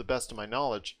consoles, to the best of my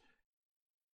knowledge.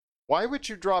 Why would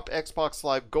you drop Xbox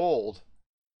Live Gold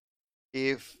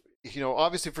if,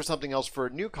 obviously for something else for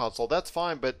a new console, that's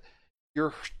fine, but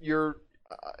you're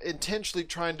intentionally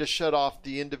trying to shut off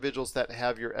the individuals that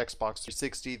have your Xbox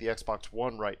 360, the Xbox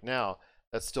One right now,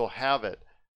 that still have it.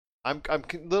 I'm a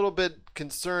little bit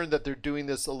concerned that they're doing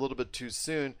this a little bit too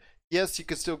soon. Yes, you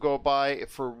could still go buy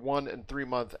for 1 and 3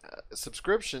 month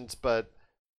subscriptions, but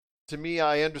to me,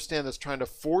 I understand this trying to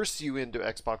force you into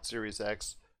Xbox Series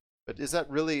X, but is that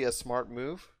really a smart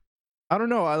move? I don't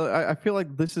know. I feel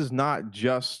like this is not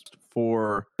just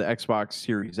for the Xbox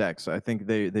Series X. I think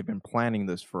they've been planning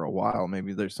this for a while.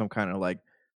 Maybe there's some kind of like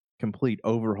complete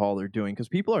overhaul they're doing, because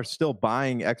people are still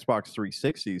buying Xbox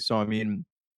 360. So I mean,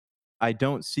 I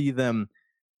don't see them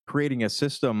creating a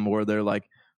system where they're like,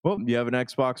 well, you have an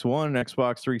Xbox One, an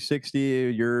Xbox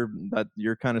 360,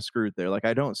 you're kind of screwed there. Like,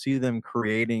 I don't see them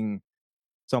creating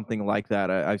something like that.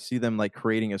 I see them like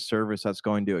creating a service that's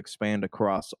going to expand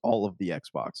across all of the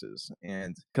Xboxes,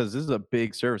 and because this is a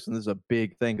big service and this is a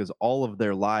big thing, because all of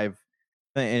their live,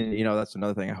 and that's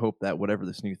another thing. I hope that whatever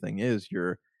this new thing is,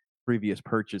 your previous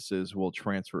purchases will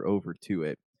transfer over to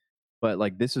it. But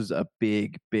like, this is a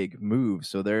big move,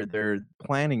 so they're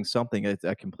planning something,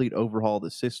 a complete overhaul of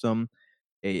the system.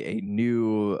 A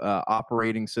new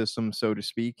operating system, so to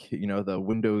speak, the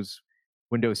Windows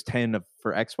 10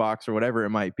 for Xbox or whatever it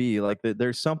might be. Like,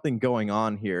 there's something going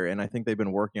on here, and I think they've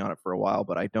been working on it for a while,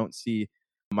 but I don't see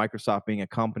Microsoft being a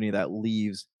company that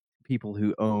leaves people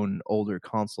who own older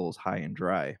consoles high and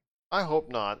dry. I hope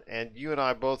not. And you and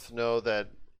I both know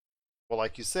that, well,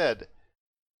 like you said,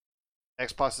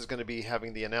 Xbox is going to be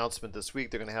having the announcement this week.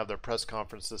 They're going to have their press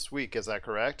conference this week. Is that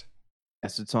correct?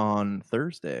 Yes, it's on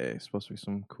Thursday. Supposed to be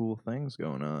some cool things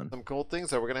going on. Some cool things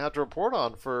that we're going to have to report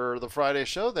on for the Friday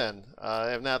show then.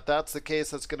 If that's the case,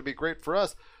 that's going to be great for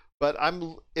us. But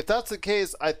if that's the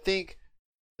case, I think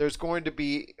there's going to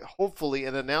be hopefully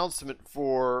an announcement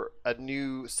for a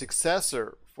new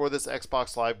successor for this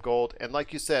Xbox Live Gold. And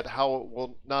like you said, how it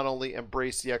will not only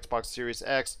embrace the Xbox Series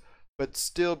X, but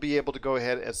still be able to go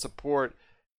ahead and support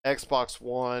Xbox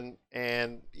One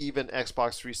and even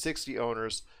Xbox 360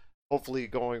 owners, hopefully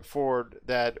going forward,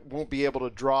 that won't be able to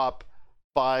drop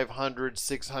 $500,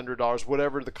 $600,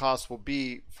 whatever the cost will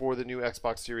be for the new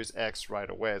Xbox Series X right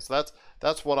away. So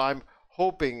that's what I'm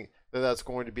hoping, that's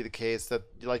going to be the case, that,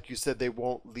 like you said, they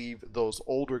won't leave those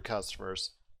older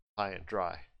customers high and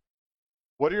dry.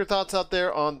 What are your thoughts out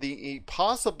there on the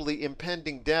possibly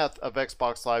impending death of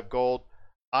Xbox Live Gold?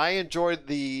 I enjoyed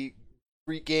the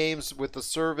free games with the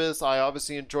service. I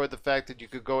obviously enjoyed the fact that you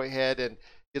could go ahead and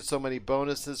get so many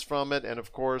bonuses from it, and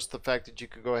of course the fact that you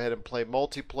could go ahead and play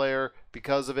multiplayer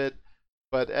because of it.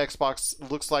 But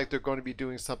Xbox looks like they're going to be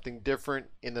doing something different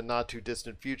in the not too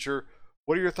distant future.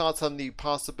 What are your thoughts on the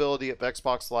possibility of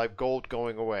Xbox Live Gold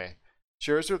going away?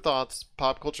 Share us your thoughts,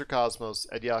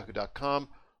 popculturecosmos@yahoo.com.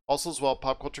 Also as well,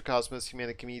 Pop Culture Cosmos,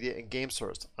 Humanica Media, and Game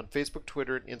Source on Facebook,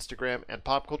 Twitter, and Instagram, and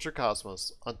Pop Culture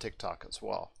Cosmos on TikTok as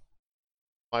well.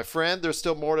 My friend, there's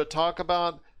still more to talk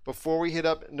about. Before we hit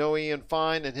up Noe Ian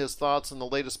Fine and his thoughts on the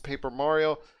latest Paper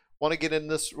Mario, want to get in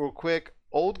this real quick.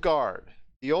 Old Guard.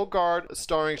 The Old Guard,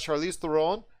 starring Charlize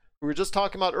Theron, who we were just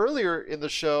talking about earlier in the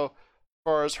show, as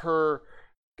far as her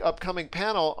upcoming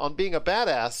panel on being a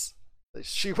badass.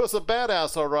 She was a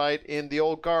badass, all right, in The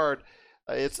Old Guard.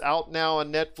 It's out now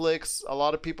on Netflix. A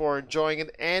lot of people are enjoying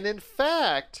it. And in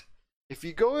fact, if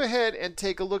you go ahead and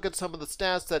take a look at some of the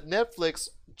stats that Netflix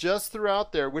just threw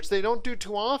out there, which they don't do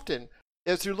too often,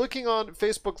 as you're looking on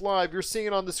Facebook Live, you're seeing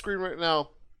it on the screen right now.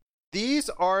 These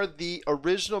are the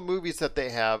original movies that they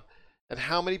have, and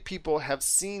how many people have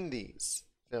seen these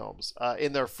films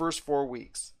in their first 4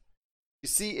 weeks. You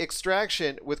see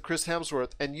Extraction with Chris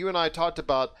Hemsworth, and you and I talked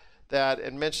about that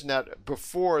and mentioned that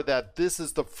before, that this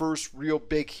is the first real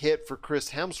big hit for Chris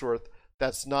Hemsworth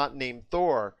that's not named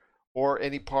Thor or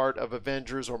any part of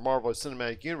Avengers or Marvel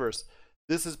Cinematic Universe.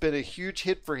 This has been a huge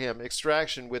hit for him,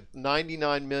 Extraction, with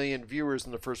 99 million viewers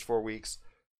in the first 4 weeks.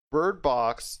 Bird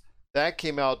Box, that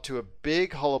came out to a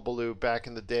big hullabaloo back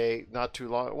in the day, not too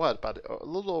long, about a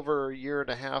little over a year and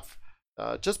a half,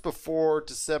 just before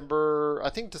December, I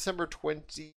think December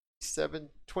 2018,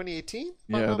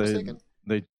 if I'm not mistaken.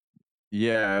 They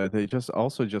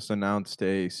just announced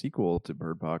a sequel to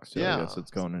Bird Box, so I guess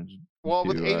it's going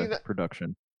into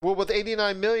production. Well, with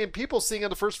 89 million people seeing it in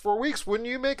the first 4 weeks, wouldn't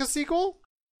you make a sequel?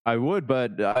 I would,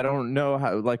 but I don't know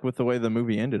how, like with the way the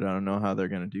movie ended, I don't know how they're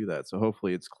going to do that. So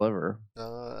hopefully it's clever.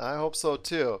 I hope so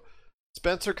too.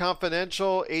 Spencer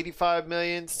Confidential, 85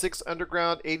 million. Six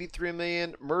Underground, 83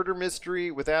 million. Murder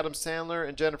Mystery with Adam Sandler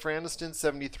and Jennifer Aniston,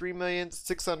 73 million.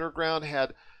 Six Underground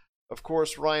had, of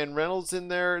course, Ryan Reynolds in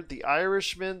there. The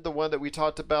Irishman, the one that we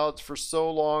talked about for so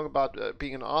long, about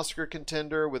being an Oscar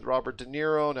contender with Robert De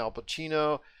Niro and Al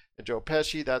Pacino and Joe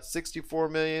Pesci, that's 64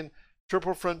 million.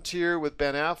 Triple Frontier with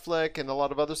Ben Affleck and a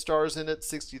lot of other stars in it,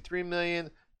 63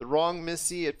 million. The Wrong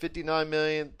Missy at 59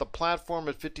 million. The Platform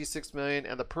at 56 million.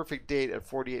 And The Perfect Date at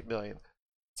 48 million.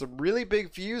 Some really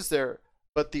big views there.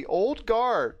 But The Old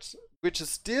Guard, which is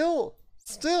still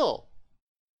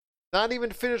not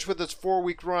even finished with its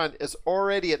 4-week run, is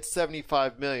already at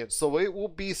 75 million. So it will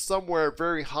be somewhere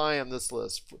very high on this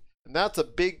list. And that's a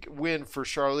big win for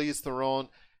Charlize Theron,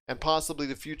 and possibly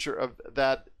the future of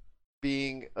that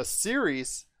being a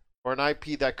series or an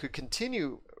IP that could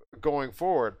continue going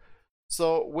forward.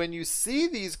 So when you see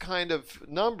these kind of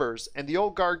numbers, and The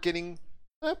Old Guard getting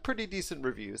pretty decent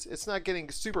reviews, it's not getting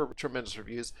super tremendous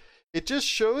reviews, it just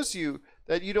shows you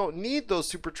that you don't need those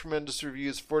super tremendous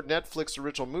reviews for Netflix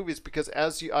original movies, because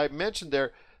as I mentioned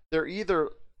there, they're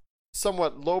either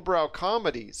somewhat lowbrow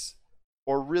comedies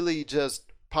or really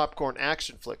just popcorn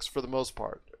action flicks for the most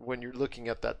part when you're looking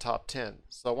at that top 10.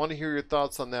 So I want to hear your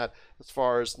thoughts on that as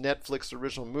far as Netflix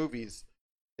original movies.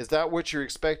 Is that what you're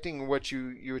expecting, what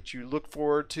you look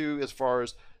forward to as far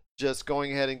as just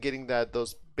going ahead and getting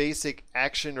those basic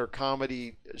action or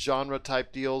comedy genre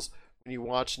type deals when you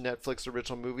watch Netflix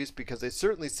original movies? Because they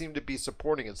certainly seem to be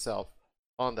supporting itself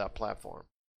on that platform.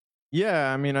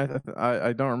 Yeah, I mean,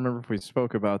 I don't remember if we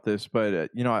spoke about this,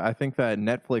 but I think that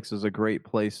Netflix is a great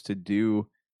place to do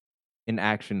an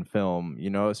action film,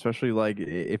 especially like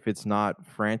if it's not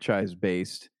franchise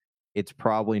based, it's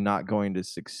probably not going to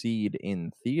succeed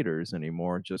in theaters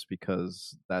anymore, just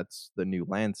because that's the new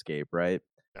landscape, right?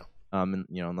 Yeah. And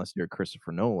unless you're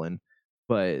Christopher Nolan,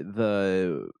 but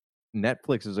the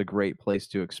Netflix is a great place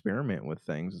to experiment with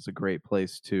things. It's a great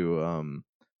place to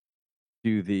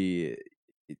do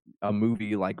a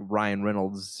movie like Ryan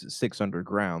Reynolds' Six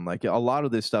Underground, like a lot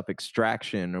of this stuff.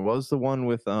 Extraction was the one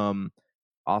with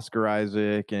Oscar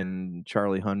Isaac and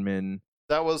Charlie Hunnam.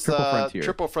 That was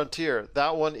Triple Frontier.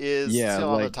 That one is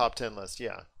still on the top 10 list.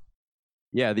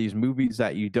 Yeah, these movies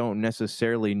that you don't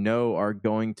necessarily know are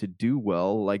going to do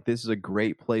well, like this is a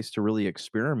great place to really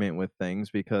experiment with things,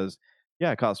 because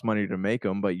it costs money to make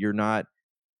them, but you're not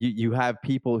you have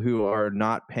people who are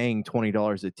not paying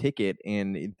 $20 a ticket,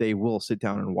 and they will sit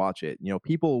down and watch it.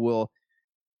 People will,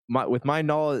 with my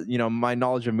knowledge, my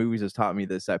knowledge of movies has taught me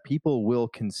this, that people will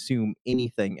consume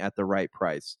anything at the right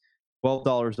price.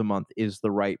 $12 a month is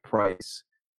the right price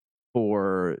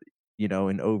for,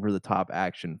 an over-the-top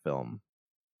action film.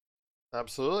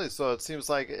 Absolutely. So it seems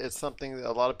like it's something that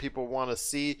a lot of people want to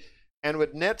see. And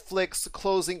with Netflix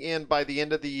closing in by the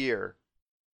end of the year,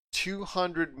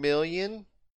 200 million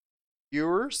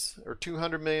viewers, or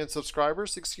 200 million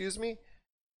subscribers, excuse me,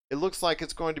 it looks like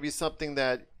it's going to be something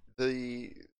that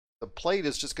the plate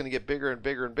is just going to get bigger and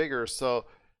bigger and bigger. So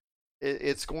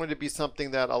it's going to be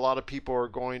something that a lot of people are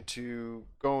going to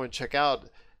go and check out.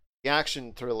 The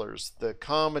action thrillers, the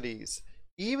comedies,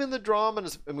 even the drama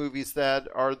movies that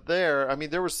are there. I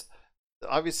mean, there was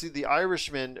obviously The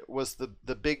Irishman was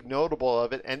the big notable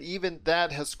of it, and even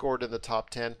that has scored in the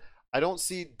top 10. I don't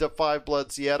see The Five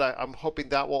Bloods yet. I'm hoping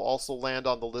that will also land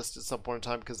on the list at some point in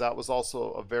time, because that was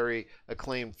also a very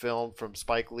acclaimed film from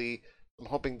Spike Lee. I'm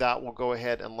hoping that will go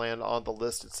ahead and land on the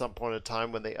list at some point in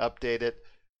time when they update it.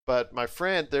 But my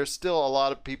friend, there's still a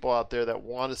lot of people out there that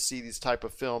want to see these type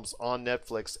of films on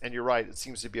Netflix, and you're right, it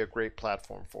seems to be a great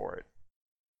platform for it.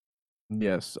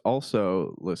 Yes.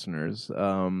 Also, listeners,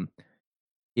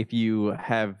 if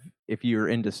you're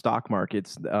into stock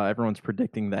markets, everyone's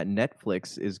predicting that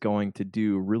Netflix is going to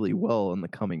do really well in the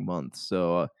coming months.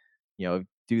 So,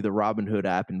 do the Robinhood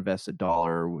app, invest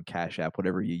 $1 with Cash App,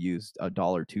 whatever you use, $1,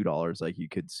 $2, like you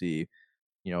could see,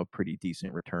 a pretty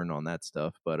decent return on that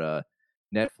stuff. But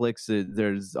Netflix,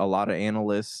 there's a lot of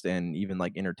analysts and even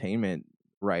like entertainment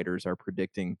writers are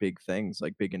predicting big things,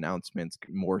 like big announcements,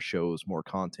 more shows, more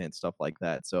content, stuff like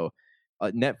that. So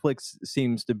Netflix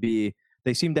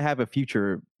they seem to have a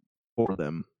future for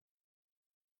them.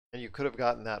 And you could have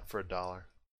gotten that for $1.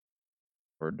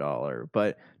 For $1.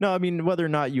 But no, I mean, whether or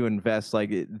not you invest,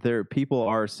 like people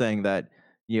are saying that,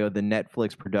 the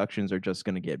Netflix productions are just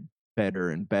going to get better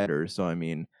and better. So, I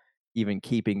mean, even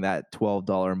keeping that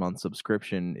 $12 a month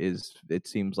subscription it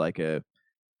seems like a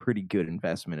pretty good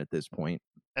investment at this point.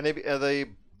 And the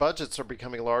budgets are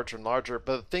becoming larger and larger.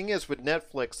 But the thing is, with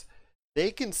Netflix,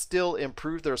 they can still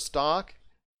improve their stock,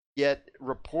 yet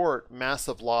report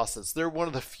massive losses. They're one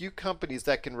of the few companies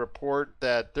that can report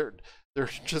that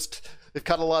they've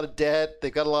got a lot of debt,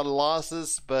 they've got a lot of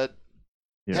losses, but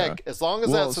heck, as long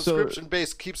as that subscription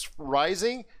base keeps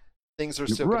rising, things are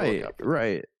still going to look up.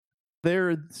 Right.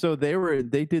 They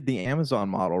did the Amazon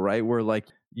model, right? Where like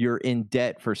you're in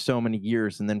debt for so many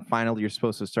years and then finally you're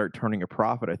supposed to start turning a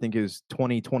profit. I think it was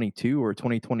 2022 or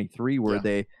 2023 where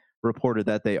they reported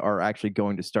that they are actually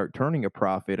going to start turning a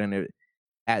profit. And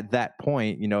at that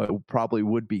point, it probably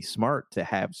would be smart to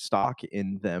have stock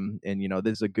in them. And,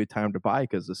 this is a good time to buy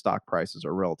because the stock prices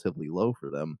are relatively low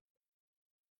for them.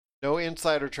 No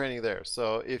insider trading there.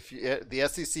 So if the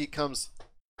SEC comes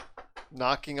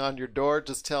knocking on your door,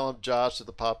 just tell them Josh at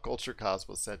the Pop Culture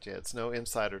Cosmos sent you. It's no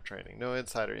insider trading, no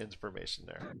insider information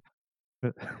there.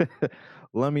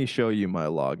 Let me show you my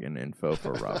login info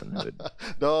for Robinhood.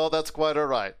 No, that's quite all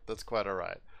right.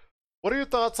 What are your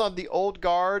thoughts on The Old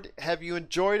Guard? Have you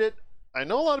enjoyed it? I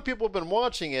know a lot of people have been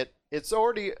watching it. It's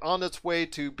already on its way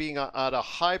to being at a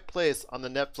high place on the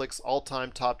Netflix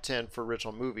all-time top 10 for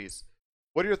original movies.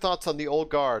 What are your thoughts on The Old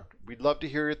Guard? We'd love to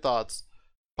hear your thoughts.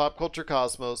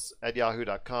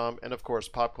 popculturecosmos@yahoo.com, and of course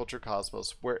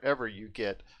popculturecosmos wherever you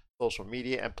get social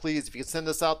media. And please, if you could send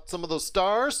us out some of those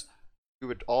stars, we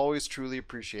would always truly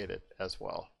appreciate it as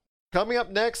well. Coming up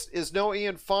next is No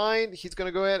Ian Fine. He's going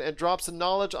to go ahead and drop some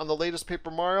knowledge on the latest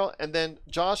Paper Mario, and then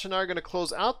Josh and I are going to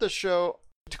close out the show.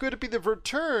 Could it be the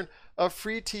return of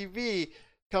free TV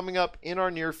coming up in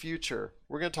our near future?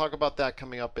 We're going to talk about that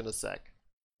coming up in a sec.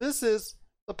 This is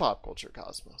the Pop Culture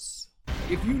Cosmos.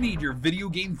 If you need your video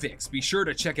game fix, be sure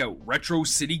to check out Retro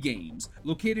City Games.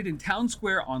 Located in Town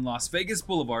Square on Las Vegas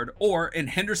Boulevard or in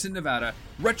Henderson, Nevada,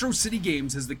 Retro City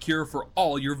Games has the cure for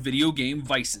all your video game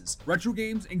vices. Retro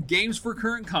games and games for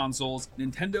current consoles,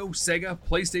 Nintendo, Sega,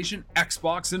 PlayStation,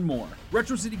 Xbox, and more.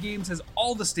 Retro City Games has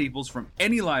all the staples from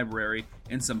any library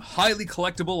and some highly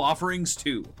collectible offerings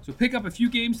too. So pick up a few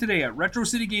games today at Retro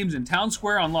City Games in Town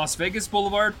Square on Las Vegas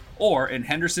Boulevard or in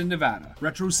Henderson, Nevada.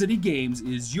 Retro City Games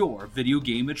is your video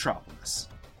game metropolis.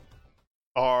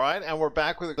 All right, and we're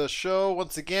back with the show.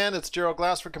 Once again, it's Gerald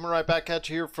Glassford coming right back at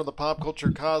you here from the Pop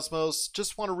Culture Cosmos.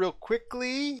 Just want to real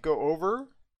quickly go over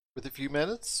with a few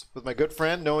minutes with my good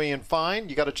friend No Ian Fine.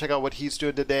 You got to check out what he's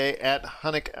doing today at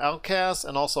Hunnick Outcast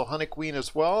and also Hunnick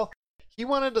as well. He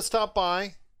wanted to stop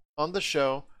by on the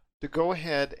show to go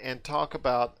ahead and talk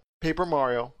about Paper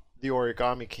Mario, the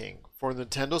Origami King for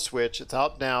Nintendo Switch. It's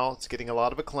out now. It's getting a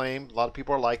lot of acclaim. A lot of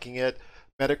people are liking it.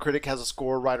 Metacritic has a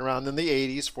score right around in the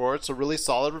 80s for it, so really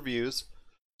solid reviews.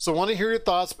 So I want to hear your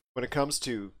thoughts when it comes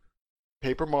to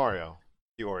Paper Mario,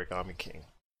 the Origami King.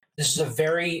 This is a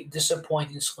very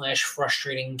disappointing /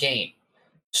 frustrating game.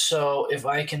 So if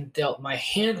I can dealt my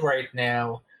hand right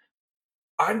now,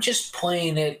 I'm just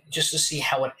playing it just to see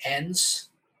how it ends.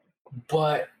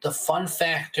 But the fun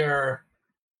factor,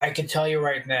 I can tell you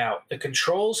right now, the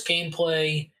controls,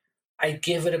 gameplay, I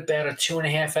give it about a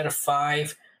 2.5 out of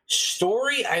 5.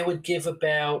 Story, I would give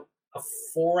about a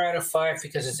 4 out of 5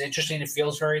 because it's interesting. It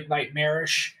feels very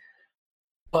nightmarish.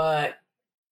 But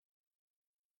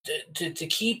to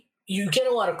keep, you get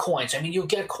a lot of coins. I mean, you'll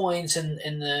get coins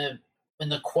in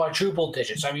the quadruple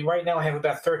digits. I mean, right now I have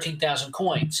about 13,000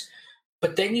 coins.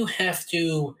 But then you have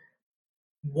to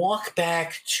walk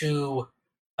back to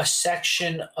a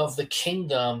section of the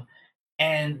kingdom,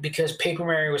 and because Paper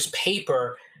Mario is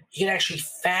paper, he can actually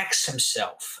fax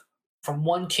himself from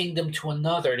one kingdom to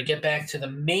another to get back to the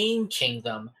main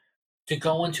kingdom to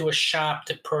go into a shop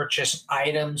to purchase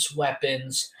items,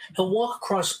 weapons. He'll walk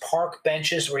across park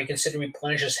benches where he can sit and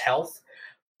replenish his health,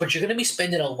 but you're going to be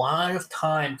spending a lot of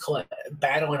time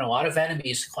battling a lot of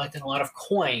enemies, collecting a lot of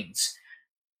coins,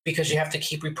 because you have to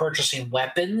keep repurchasing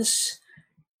weapons.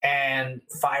 and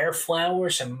fire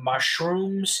flowers and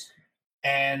mushrooms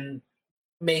and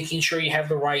making sure you have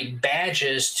the right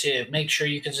badges to make sure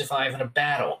you can survive in a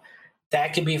battle.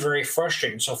 That can be very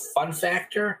frustrating. So fun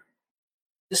factor,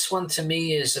 this one to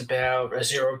me is about a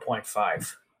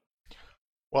 0.5.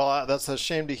 Well, that's a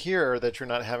shame to hear that you're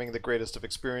not having the greatest of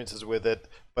experiences with it,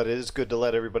 but it is good to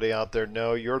let everybody out there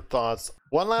know your thoughts.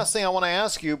 One last thing I want to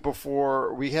ask you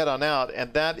before we head on out,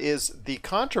 and that is the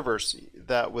controversy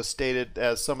that was stated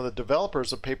as some of the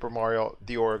developers of Paper Mario,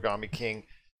 the Origami King,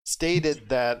 stated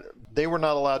that they were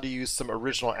not allowed to use some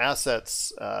original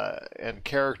assets and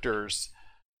characters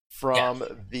from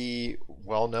the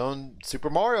well-known Super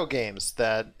Mario games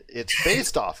that it's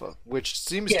based off of, which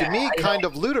seems to me kind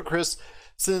of ludicrous,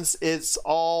 since it's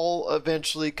all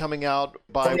eventually coming out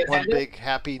by one big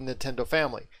happy Nintendo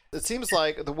family. It seems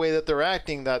like the way that they're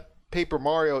acting, that Paper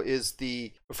Mario is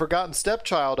the forgotten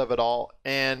stepchild of it all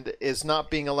and is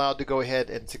not being allowed to go ahead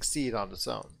and succeed on its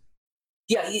own.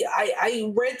 Yeah,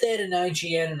 I read that in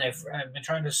IGN, and I've been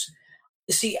trying to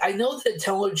see. I know that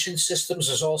Intelligent Systems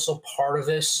is also part of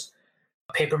this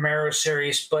Paper Mario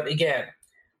series, but again,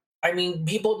 I mean,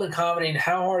 people have been commenting,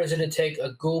 how hard is it to take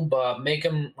a Goomba, make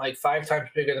him like 5 times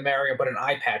bigger than Mario, put an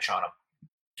eye patch on him?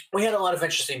 We had a lot of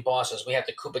interesting bosses. We had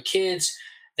the Koopa Kids.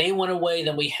 They went away.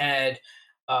 Then we had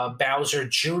Bowser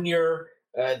Jr.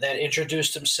 That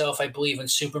introduced himself, I believe, in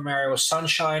Super Mario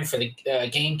Sunshine for the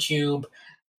GameCube.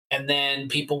 And then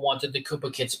people wanted the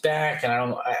Koopa Kids back. And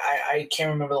I can't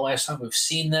remember the last time we've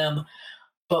seen them.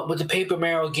 But with the Paper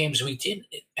Mario games, we did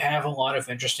have a lot of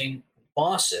interesting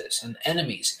bosses and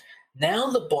enemies. Now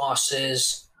the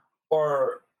bosses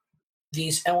are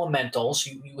these elementals.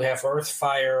 You have earth,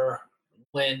 fire,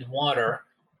 wind, water,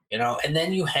 and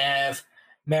then you have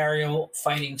Mario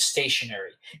fighting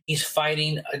stationary. He's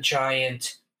fighting a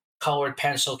giant colored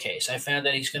pencil case. I found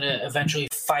that he's going to eventually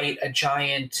fight a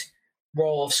giant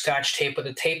roll of Scotch tape with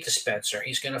a tape dispenser.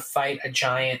 He's going to fight a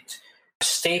giant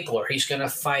stapler. He's going to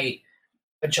fight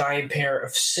a giant pair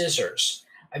of scissors.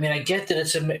 I mean, I get that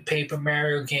it's a Paper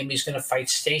Mario game. He's going to fight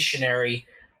stationary.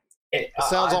 It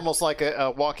sounds almost like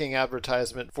a walking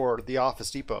advertisement for the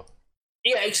Office Depot.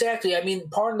 Yeah, exactly. I mean,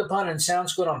 pardon the pun, it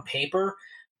sounds good on paper,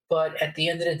 but at the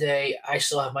end of the day, I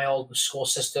still have my old school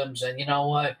systems. And you know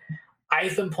what?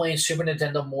 I've been playing Super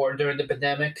Nintendo more during the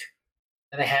pandemic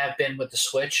than I have been with the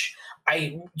Switch.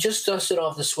 I just dusted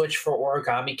off the Switch for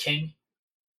Origami King,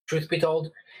 truth be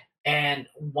told. And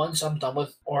once I'm done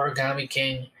with Origami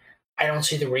King, I don't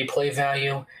see the replay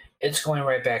value. It's going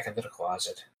right back into the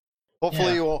closet.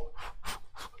 Hopefully you will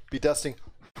be dusting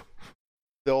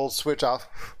the old Switch off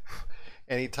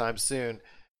anytime soon,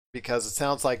 because it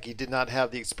sounds like you did not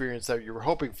have the experience that you were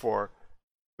hoping for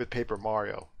with Paper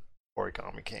Mario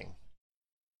Origami King.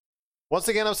 Once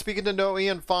again, I'm speaking to Noe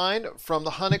Ian Fine from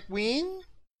the Hunnikween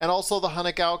and also the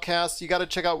Hunnick Outcast. You got to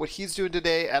check out what he's doing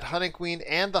today at Hunnikween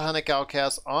and the Hunnick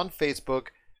Outcast on Facebook.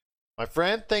 My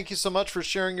friend, thank you so much for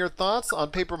sharing your thoughts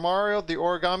on Paper Mario, the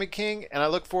Origami King, and I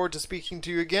look forward to speaking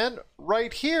to you again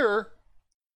right here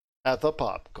at the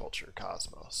Pop Culture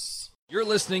Cosmos. You're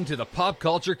listening to the Pop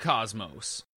Culture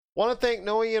Cosmos. Want to thank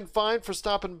Noe Ian Fine for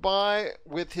stopping by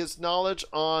with his knowledge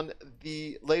on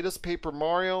the latest Paper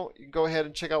Mario. You can go ahead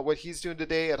and check out what he's doing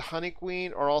today at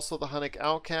Hunnikween or also the Hunnick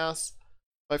Outcast.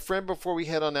 My friend, before we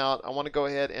head on out, I want to go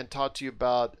ahead and talk to you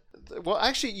about, well,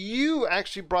 actually, you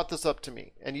actually brought this up to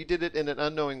me, and you did it in an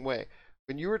unknowing way.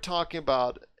 When you were talking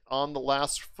about, on the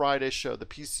last Friday show, the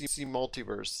PC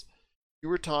Multiverse, you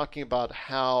were talking about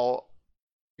how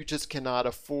you just cannot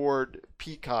afford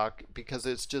Peacock because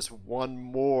it's just one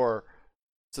more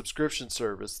subscription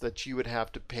service that you would have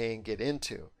to pay and get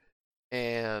into.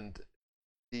 And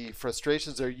the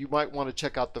frustrations there, you might want to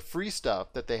check out the free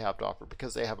stuff that they have to offer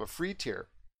because they have a free tier.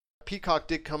 Peacock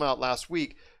did come out last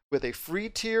week with a free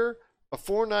tier, a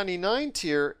 $4.99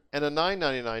 tier, and a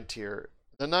 $9.99 tier.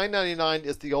 The $9.99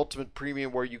 is the ultimate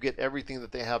premium where you get everything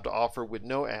that they have to offer with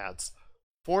no ads.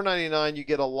 $4.99, you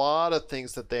get a lot of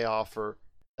things that they offer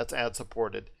that's ad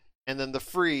supported. And then the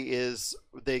free is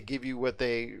they give you what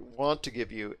they want to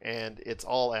give you, and it's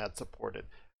all ad supported.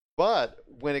 But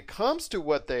when it comes to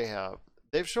what they have,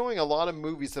 they're showing a lot of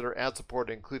movies that are ad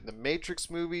supported, including the Matrix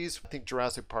movies, I think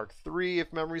Jurassic Park 3,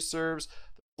 if memory serves,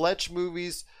 the Fletch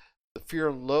movies, the Fear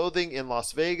and Loathing in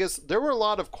Las Vegas. There were a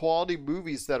lot of quality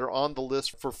movies that are on the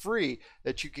list for free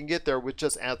that you can get there with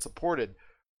just ad supported,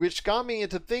 which got me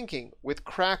into thinking with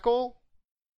Crackle,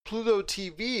 Pluto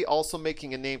TV also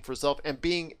making a name for itself and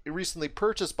being recently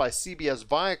purchased by CBS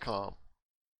Viacom.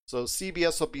 So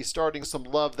CBS will be starting some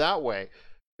love that way,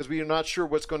 because we are not sure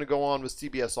what's going to go on with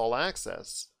CBS All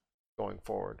Access going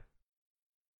forward.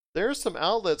 there's some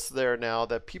outlets there now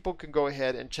that people can go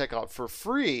ahead and check out for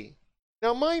free.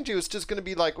 Now, mind you, it's just going to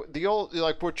be like the old,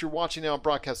 like what you're watching now on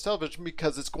broadcast television,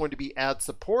 because it's going to be ad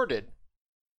supported.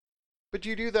 But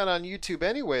you do that on YouTube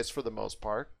anyways, for the most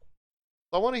part.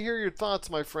 I want to hear your thoughts,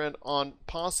 my friend, on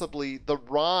possibly the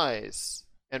rise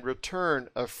and return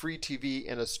of free TV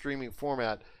in a streaming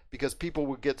format, because people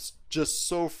would get just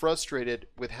so frustrated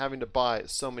with having to buy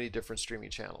so many different streaming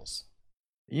channels.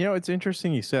 You know, it's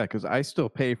interesting you said, because I still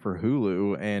pay for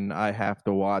Hulu and I have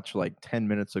to watch like 10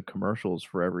 minutes of commercials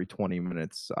for every 20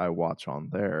 minutes I watch on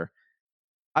there.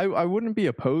 I wouldn't be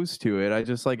opposed to it. I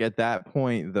just, like, at that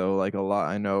point though, like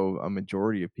I know a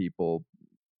majority of people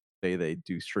say they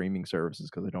do streaming services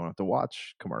because they don't have to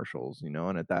watch commercials,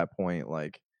 and at that point,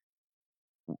 like,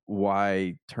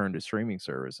 why turn to streaming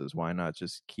services? Why not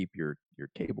just keep your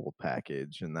cable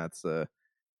package? And that's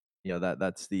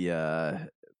that's the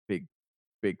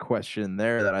big question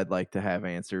there that I'd like to have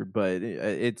answered. But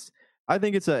I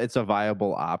think it's a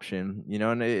viable option,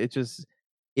 and it just,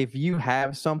 if you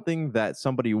have something that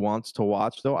somebody wants to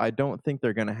watch, though, I don't think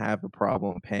they're going to have a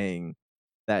problem paying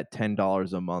that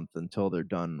 $10 a month until they're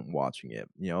done watching it.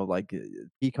 Like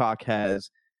Peacock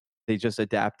they just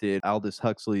adapted Aldous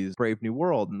Huxley's Brave New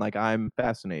World, and like, I'm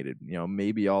fascinated.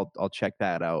 Maybe I'll check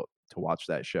that out to watch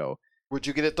that show. Would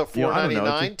you get it the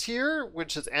 $4.99 tier,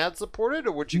 which is ad supported,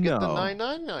 or would you get the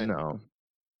 $9.99? No,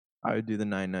 I would do the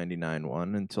 $9.99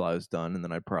 one until I was done, and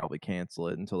then I'd probably cancel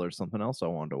it until there's something else I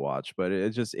wanted to watch. But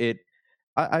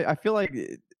I feel like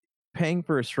paying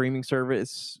for a streaming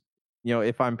service,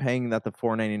 if I'm paying that the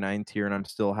 $4.99 tier and I'm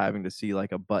still having to see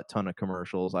like a butt ton of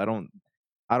commercials, I don't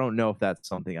know if that's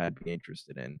something I'd be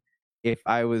interested in. If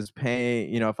I was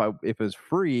paying, if it was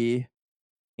free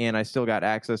and I still got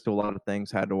access to a lot of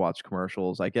things, had to watch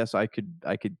commercials, I guess I could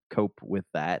cope with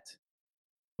that.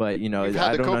 But you've had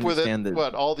I to don't cope with it, understand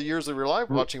what, all the years of your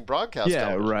life watching broadcast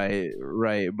television.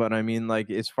 right. But I mean, like,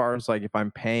 as far as like, if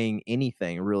I'm paying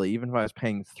anything really, even if I was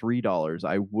paying $3,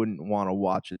 I wouldn't want to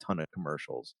watch a ton of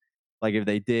commercials. Like, if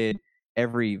they did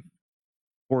every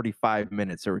 45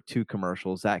 minutes or 2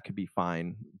 commercials, that could be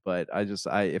fine. But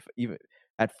if even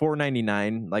at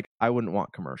 $4.99, like, I wouldn't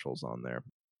want commercials on there.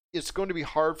 It's going to be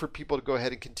hard for people to go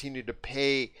ahead and continue to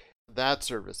pay that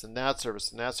service and that service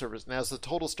and that service. And as the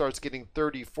total starts getting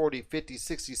 $30, $40, $50,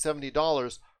 $60,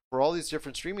 $70 for all these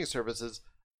different streaming services,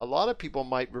 a lot of people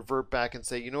might revert back and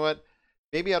say, you know what,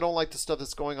 maybe I don't like the stuff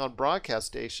that's going on broadcast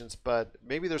stations, but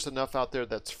maybe there's enough out there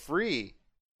that's free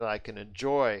that I can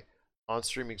enjoy on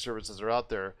streaming services that are out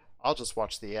there. I'll just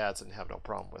watch the ads and have no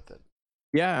problem with it.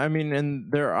 Yeah, I mean,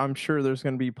 and I'm sure there's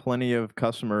going to be plenty of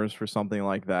customers for something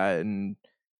like that, and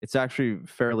it's actually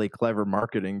fairly clever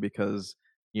marketing, because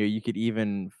you could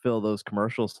even fill those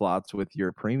commercial slots with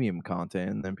your premium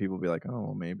content, and then people will be like,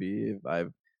 oh, maybe if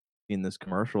I've seen this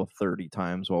commercial 30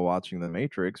 times while watching The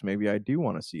Matrix, maybe I do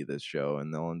want to see this show,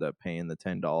 and they'll end up paying the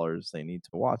 $10 they need to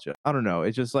watch it. I don't know.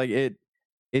 It's just like it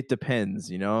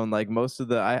depends, and like most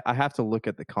of I have to look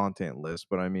at the content list,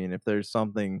 but I mean, if there's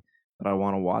something that I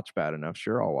want to watch bad enough,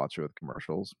 sure, I'll watch it with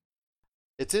commercials.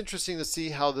 It's interesting to see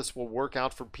how this will work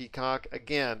out for Peacock.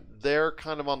 Again, they're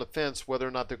kind of on the fence whether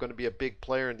or not they're going to be a big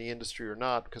player in the industry or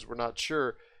not, because we're not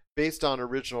sure, based on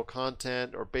original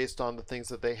content or based on the things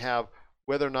that they have,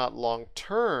 whether or not long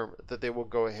term that they will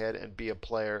go ahead and be a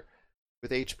player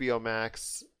with HBO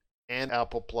Max and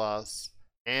Apple Plus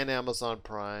and Amazon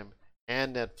Prime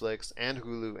and Netflix and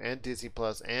Hulu and Disney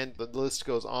Plus, and the list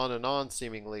goes on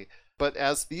seemingly. But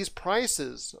as these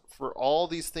prices for all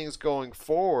these things going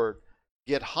forward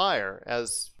get higher,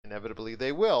 as inevitably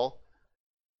they will,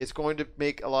 it's going to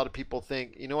make a lot of people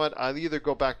think, you know what, I'll either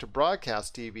go back to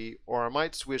broadcast TV or I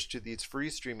might switch to these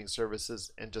free streaming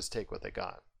services and just take what they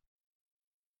got.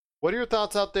 What are your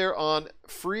thoughts out there on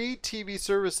free TV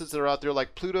services that are out there,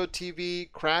 like Pluto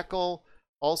TV, Crackle,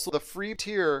 also the free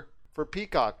tier for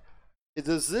Peacock?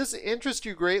 Does this interest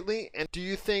you greatly? And do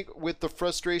you think, with the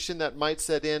frustration that might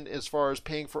set in as far as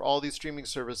paying for all these streaming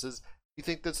services, you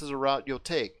think this is a route you'll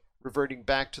take, reverting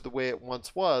back to the way it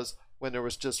once was when there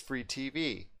was just free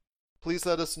TV? Please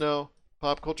let us know.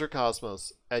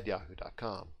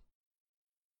 popculturecosmos@yahoo.com.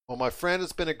 Well, my friend,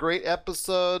 it's been a great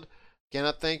episode.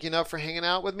 Cannot thank you enough for hanging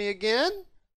out with me again.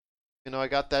 I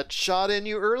got that shot in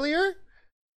you earlier. It's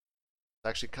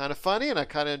actually kind of funny, and I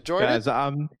kind of enjoyed it.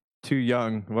 I'm too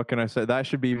young. What can I say? That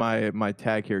should be my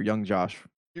tag here, Young Josh.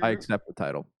 I accept the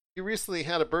title. You recently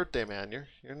had a birthday, man.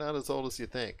 You're not as old as you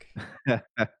think.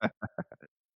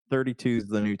 32 is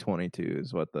the new 22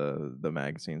 is what the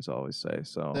magazines always say.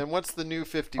 So then what's the new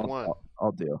 51?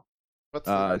 I'll deal. What's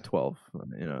 12?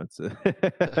 It's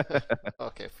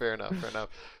okay, fair enough.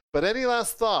 But any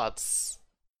last thoughts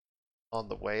on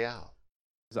the way out.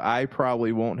 I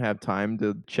probably won't have time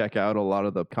to check out a lot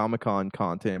of the Comic-Con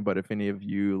content, but if any of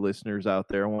you listeners out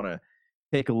there want to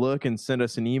take a look and send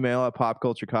us an email at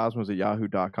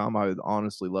popculturecosmos@yahoo.com, I would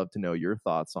honestly love to know your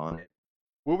thoughts on it.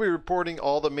 We'll be reporting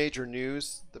all the major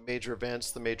news, the major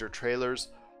events, the major trailers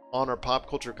on our Pop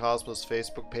Culture Cosmos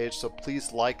Facebook page, so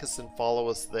please like us and follow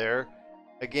us there.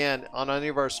 Again, on any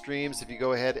of our streams, if you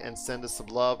go ahead and send us some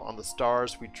love on the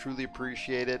stars, we truly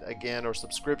appreciate it. Again, our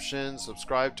subscriptions,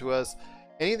 subscribe to us.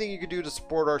 Anything you can do to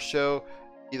support our show,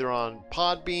 either on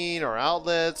Podbean or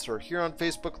outlets or here on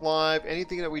Facebook Live,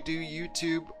 anything that we do,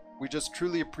 YouTube, we just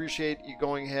truly appreciate you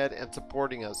going ahead and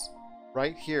supporting us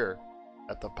right here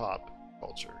at the Pop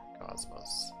Culture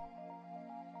Cosmos.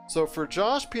 So for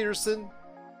Josh Peterson,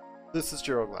 this is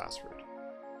Gerald Glassford.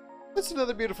 It's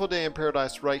another beautiful day in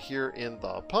paradise right here in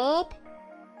the Pop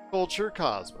Culture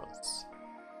Cosmos.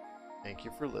 Thank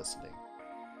you for listening.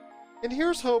 And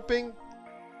here's hoping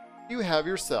you have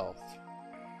yourself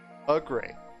a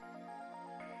great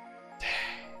day.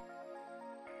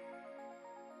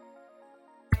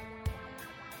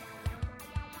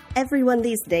 Everyone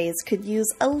these days could use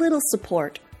a little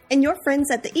support, and your friends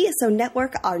at the ESO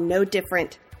Network are no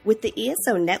different. With the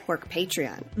ESO Network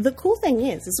Patreon, the cool thing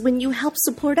is when you help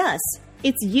support us,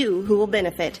 it's you who will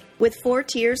benefit. With 4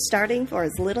 tiers starting for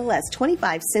as little as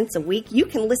 25 cents a week, you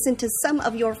can listen to some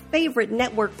of your favorite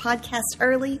network podcasts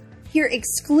early, hear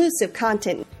exclusive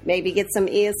content, maybe get some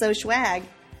ESO swag,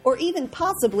 or even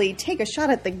possibly take a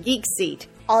shot at the geek seat.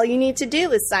 All you need to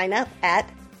do is sign up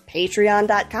at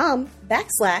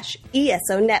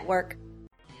patreon.com/ESO Network.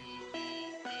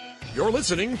 You're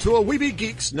listening to a Weeby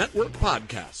Geeks Network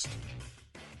podcast.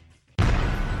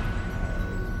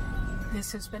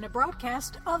 This has been a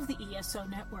broadcast of the ESO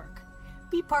Network.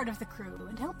 Be part of the crew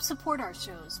and help support our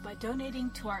shows by donating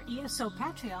to our ESO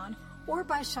Patreon or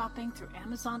by shopping through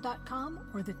Amazon.com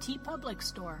or the TeePublic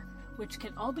store, which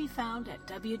can all be found at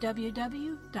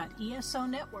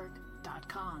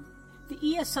www.esonetwork.com.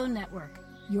 The ESO Network,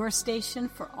 your station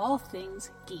for all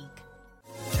things geek.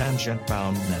 Tangent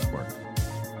Bound Network.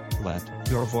 Let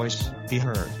your voice be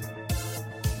heard.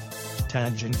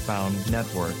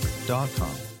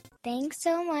 TangentBoundNetwork.com. Thanks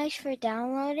so much for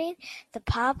downloading the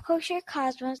Pop Culture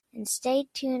Cosmos, and stay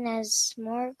tuned as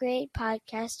more great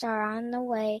podcasts are on the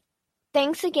way.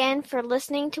 Thanks again for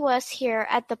listening to us here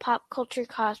at the Pop Culture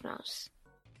Cosmos.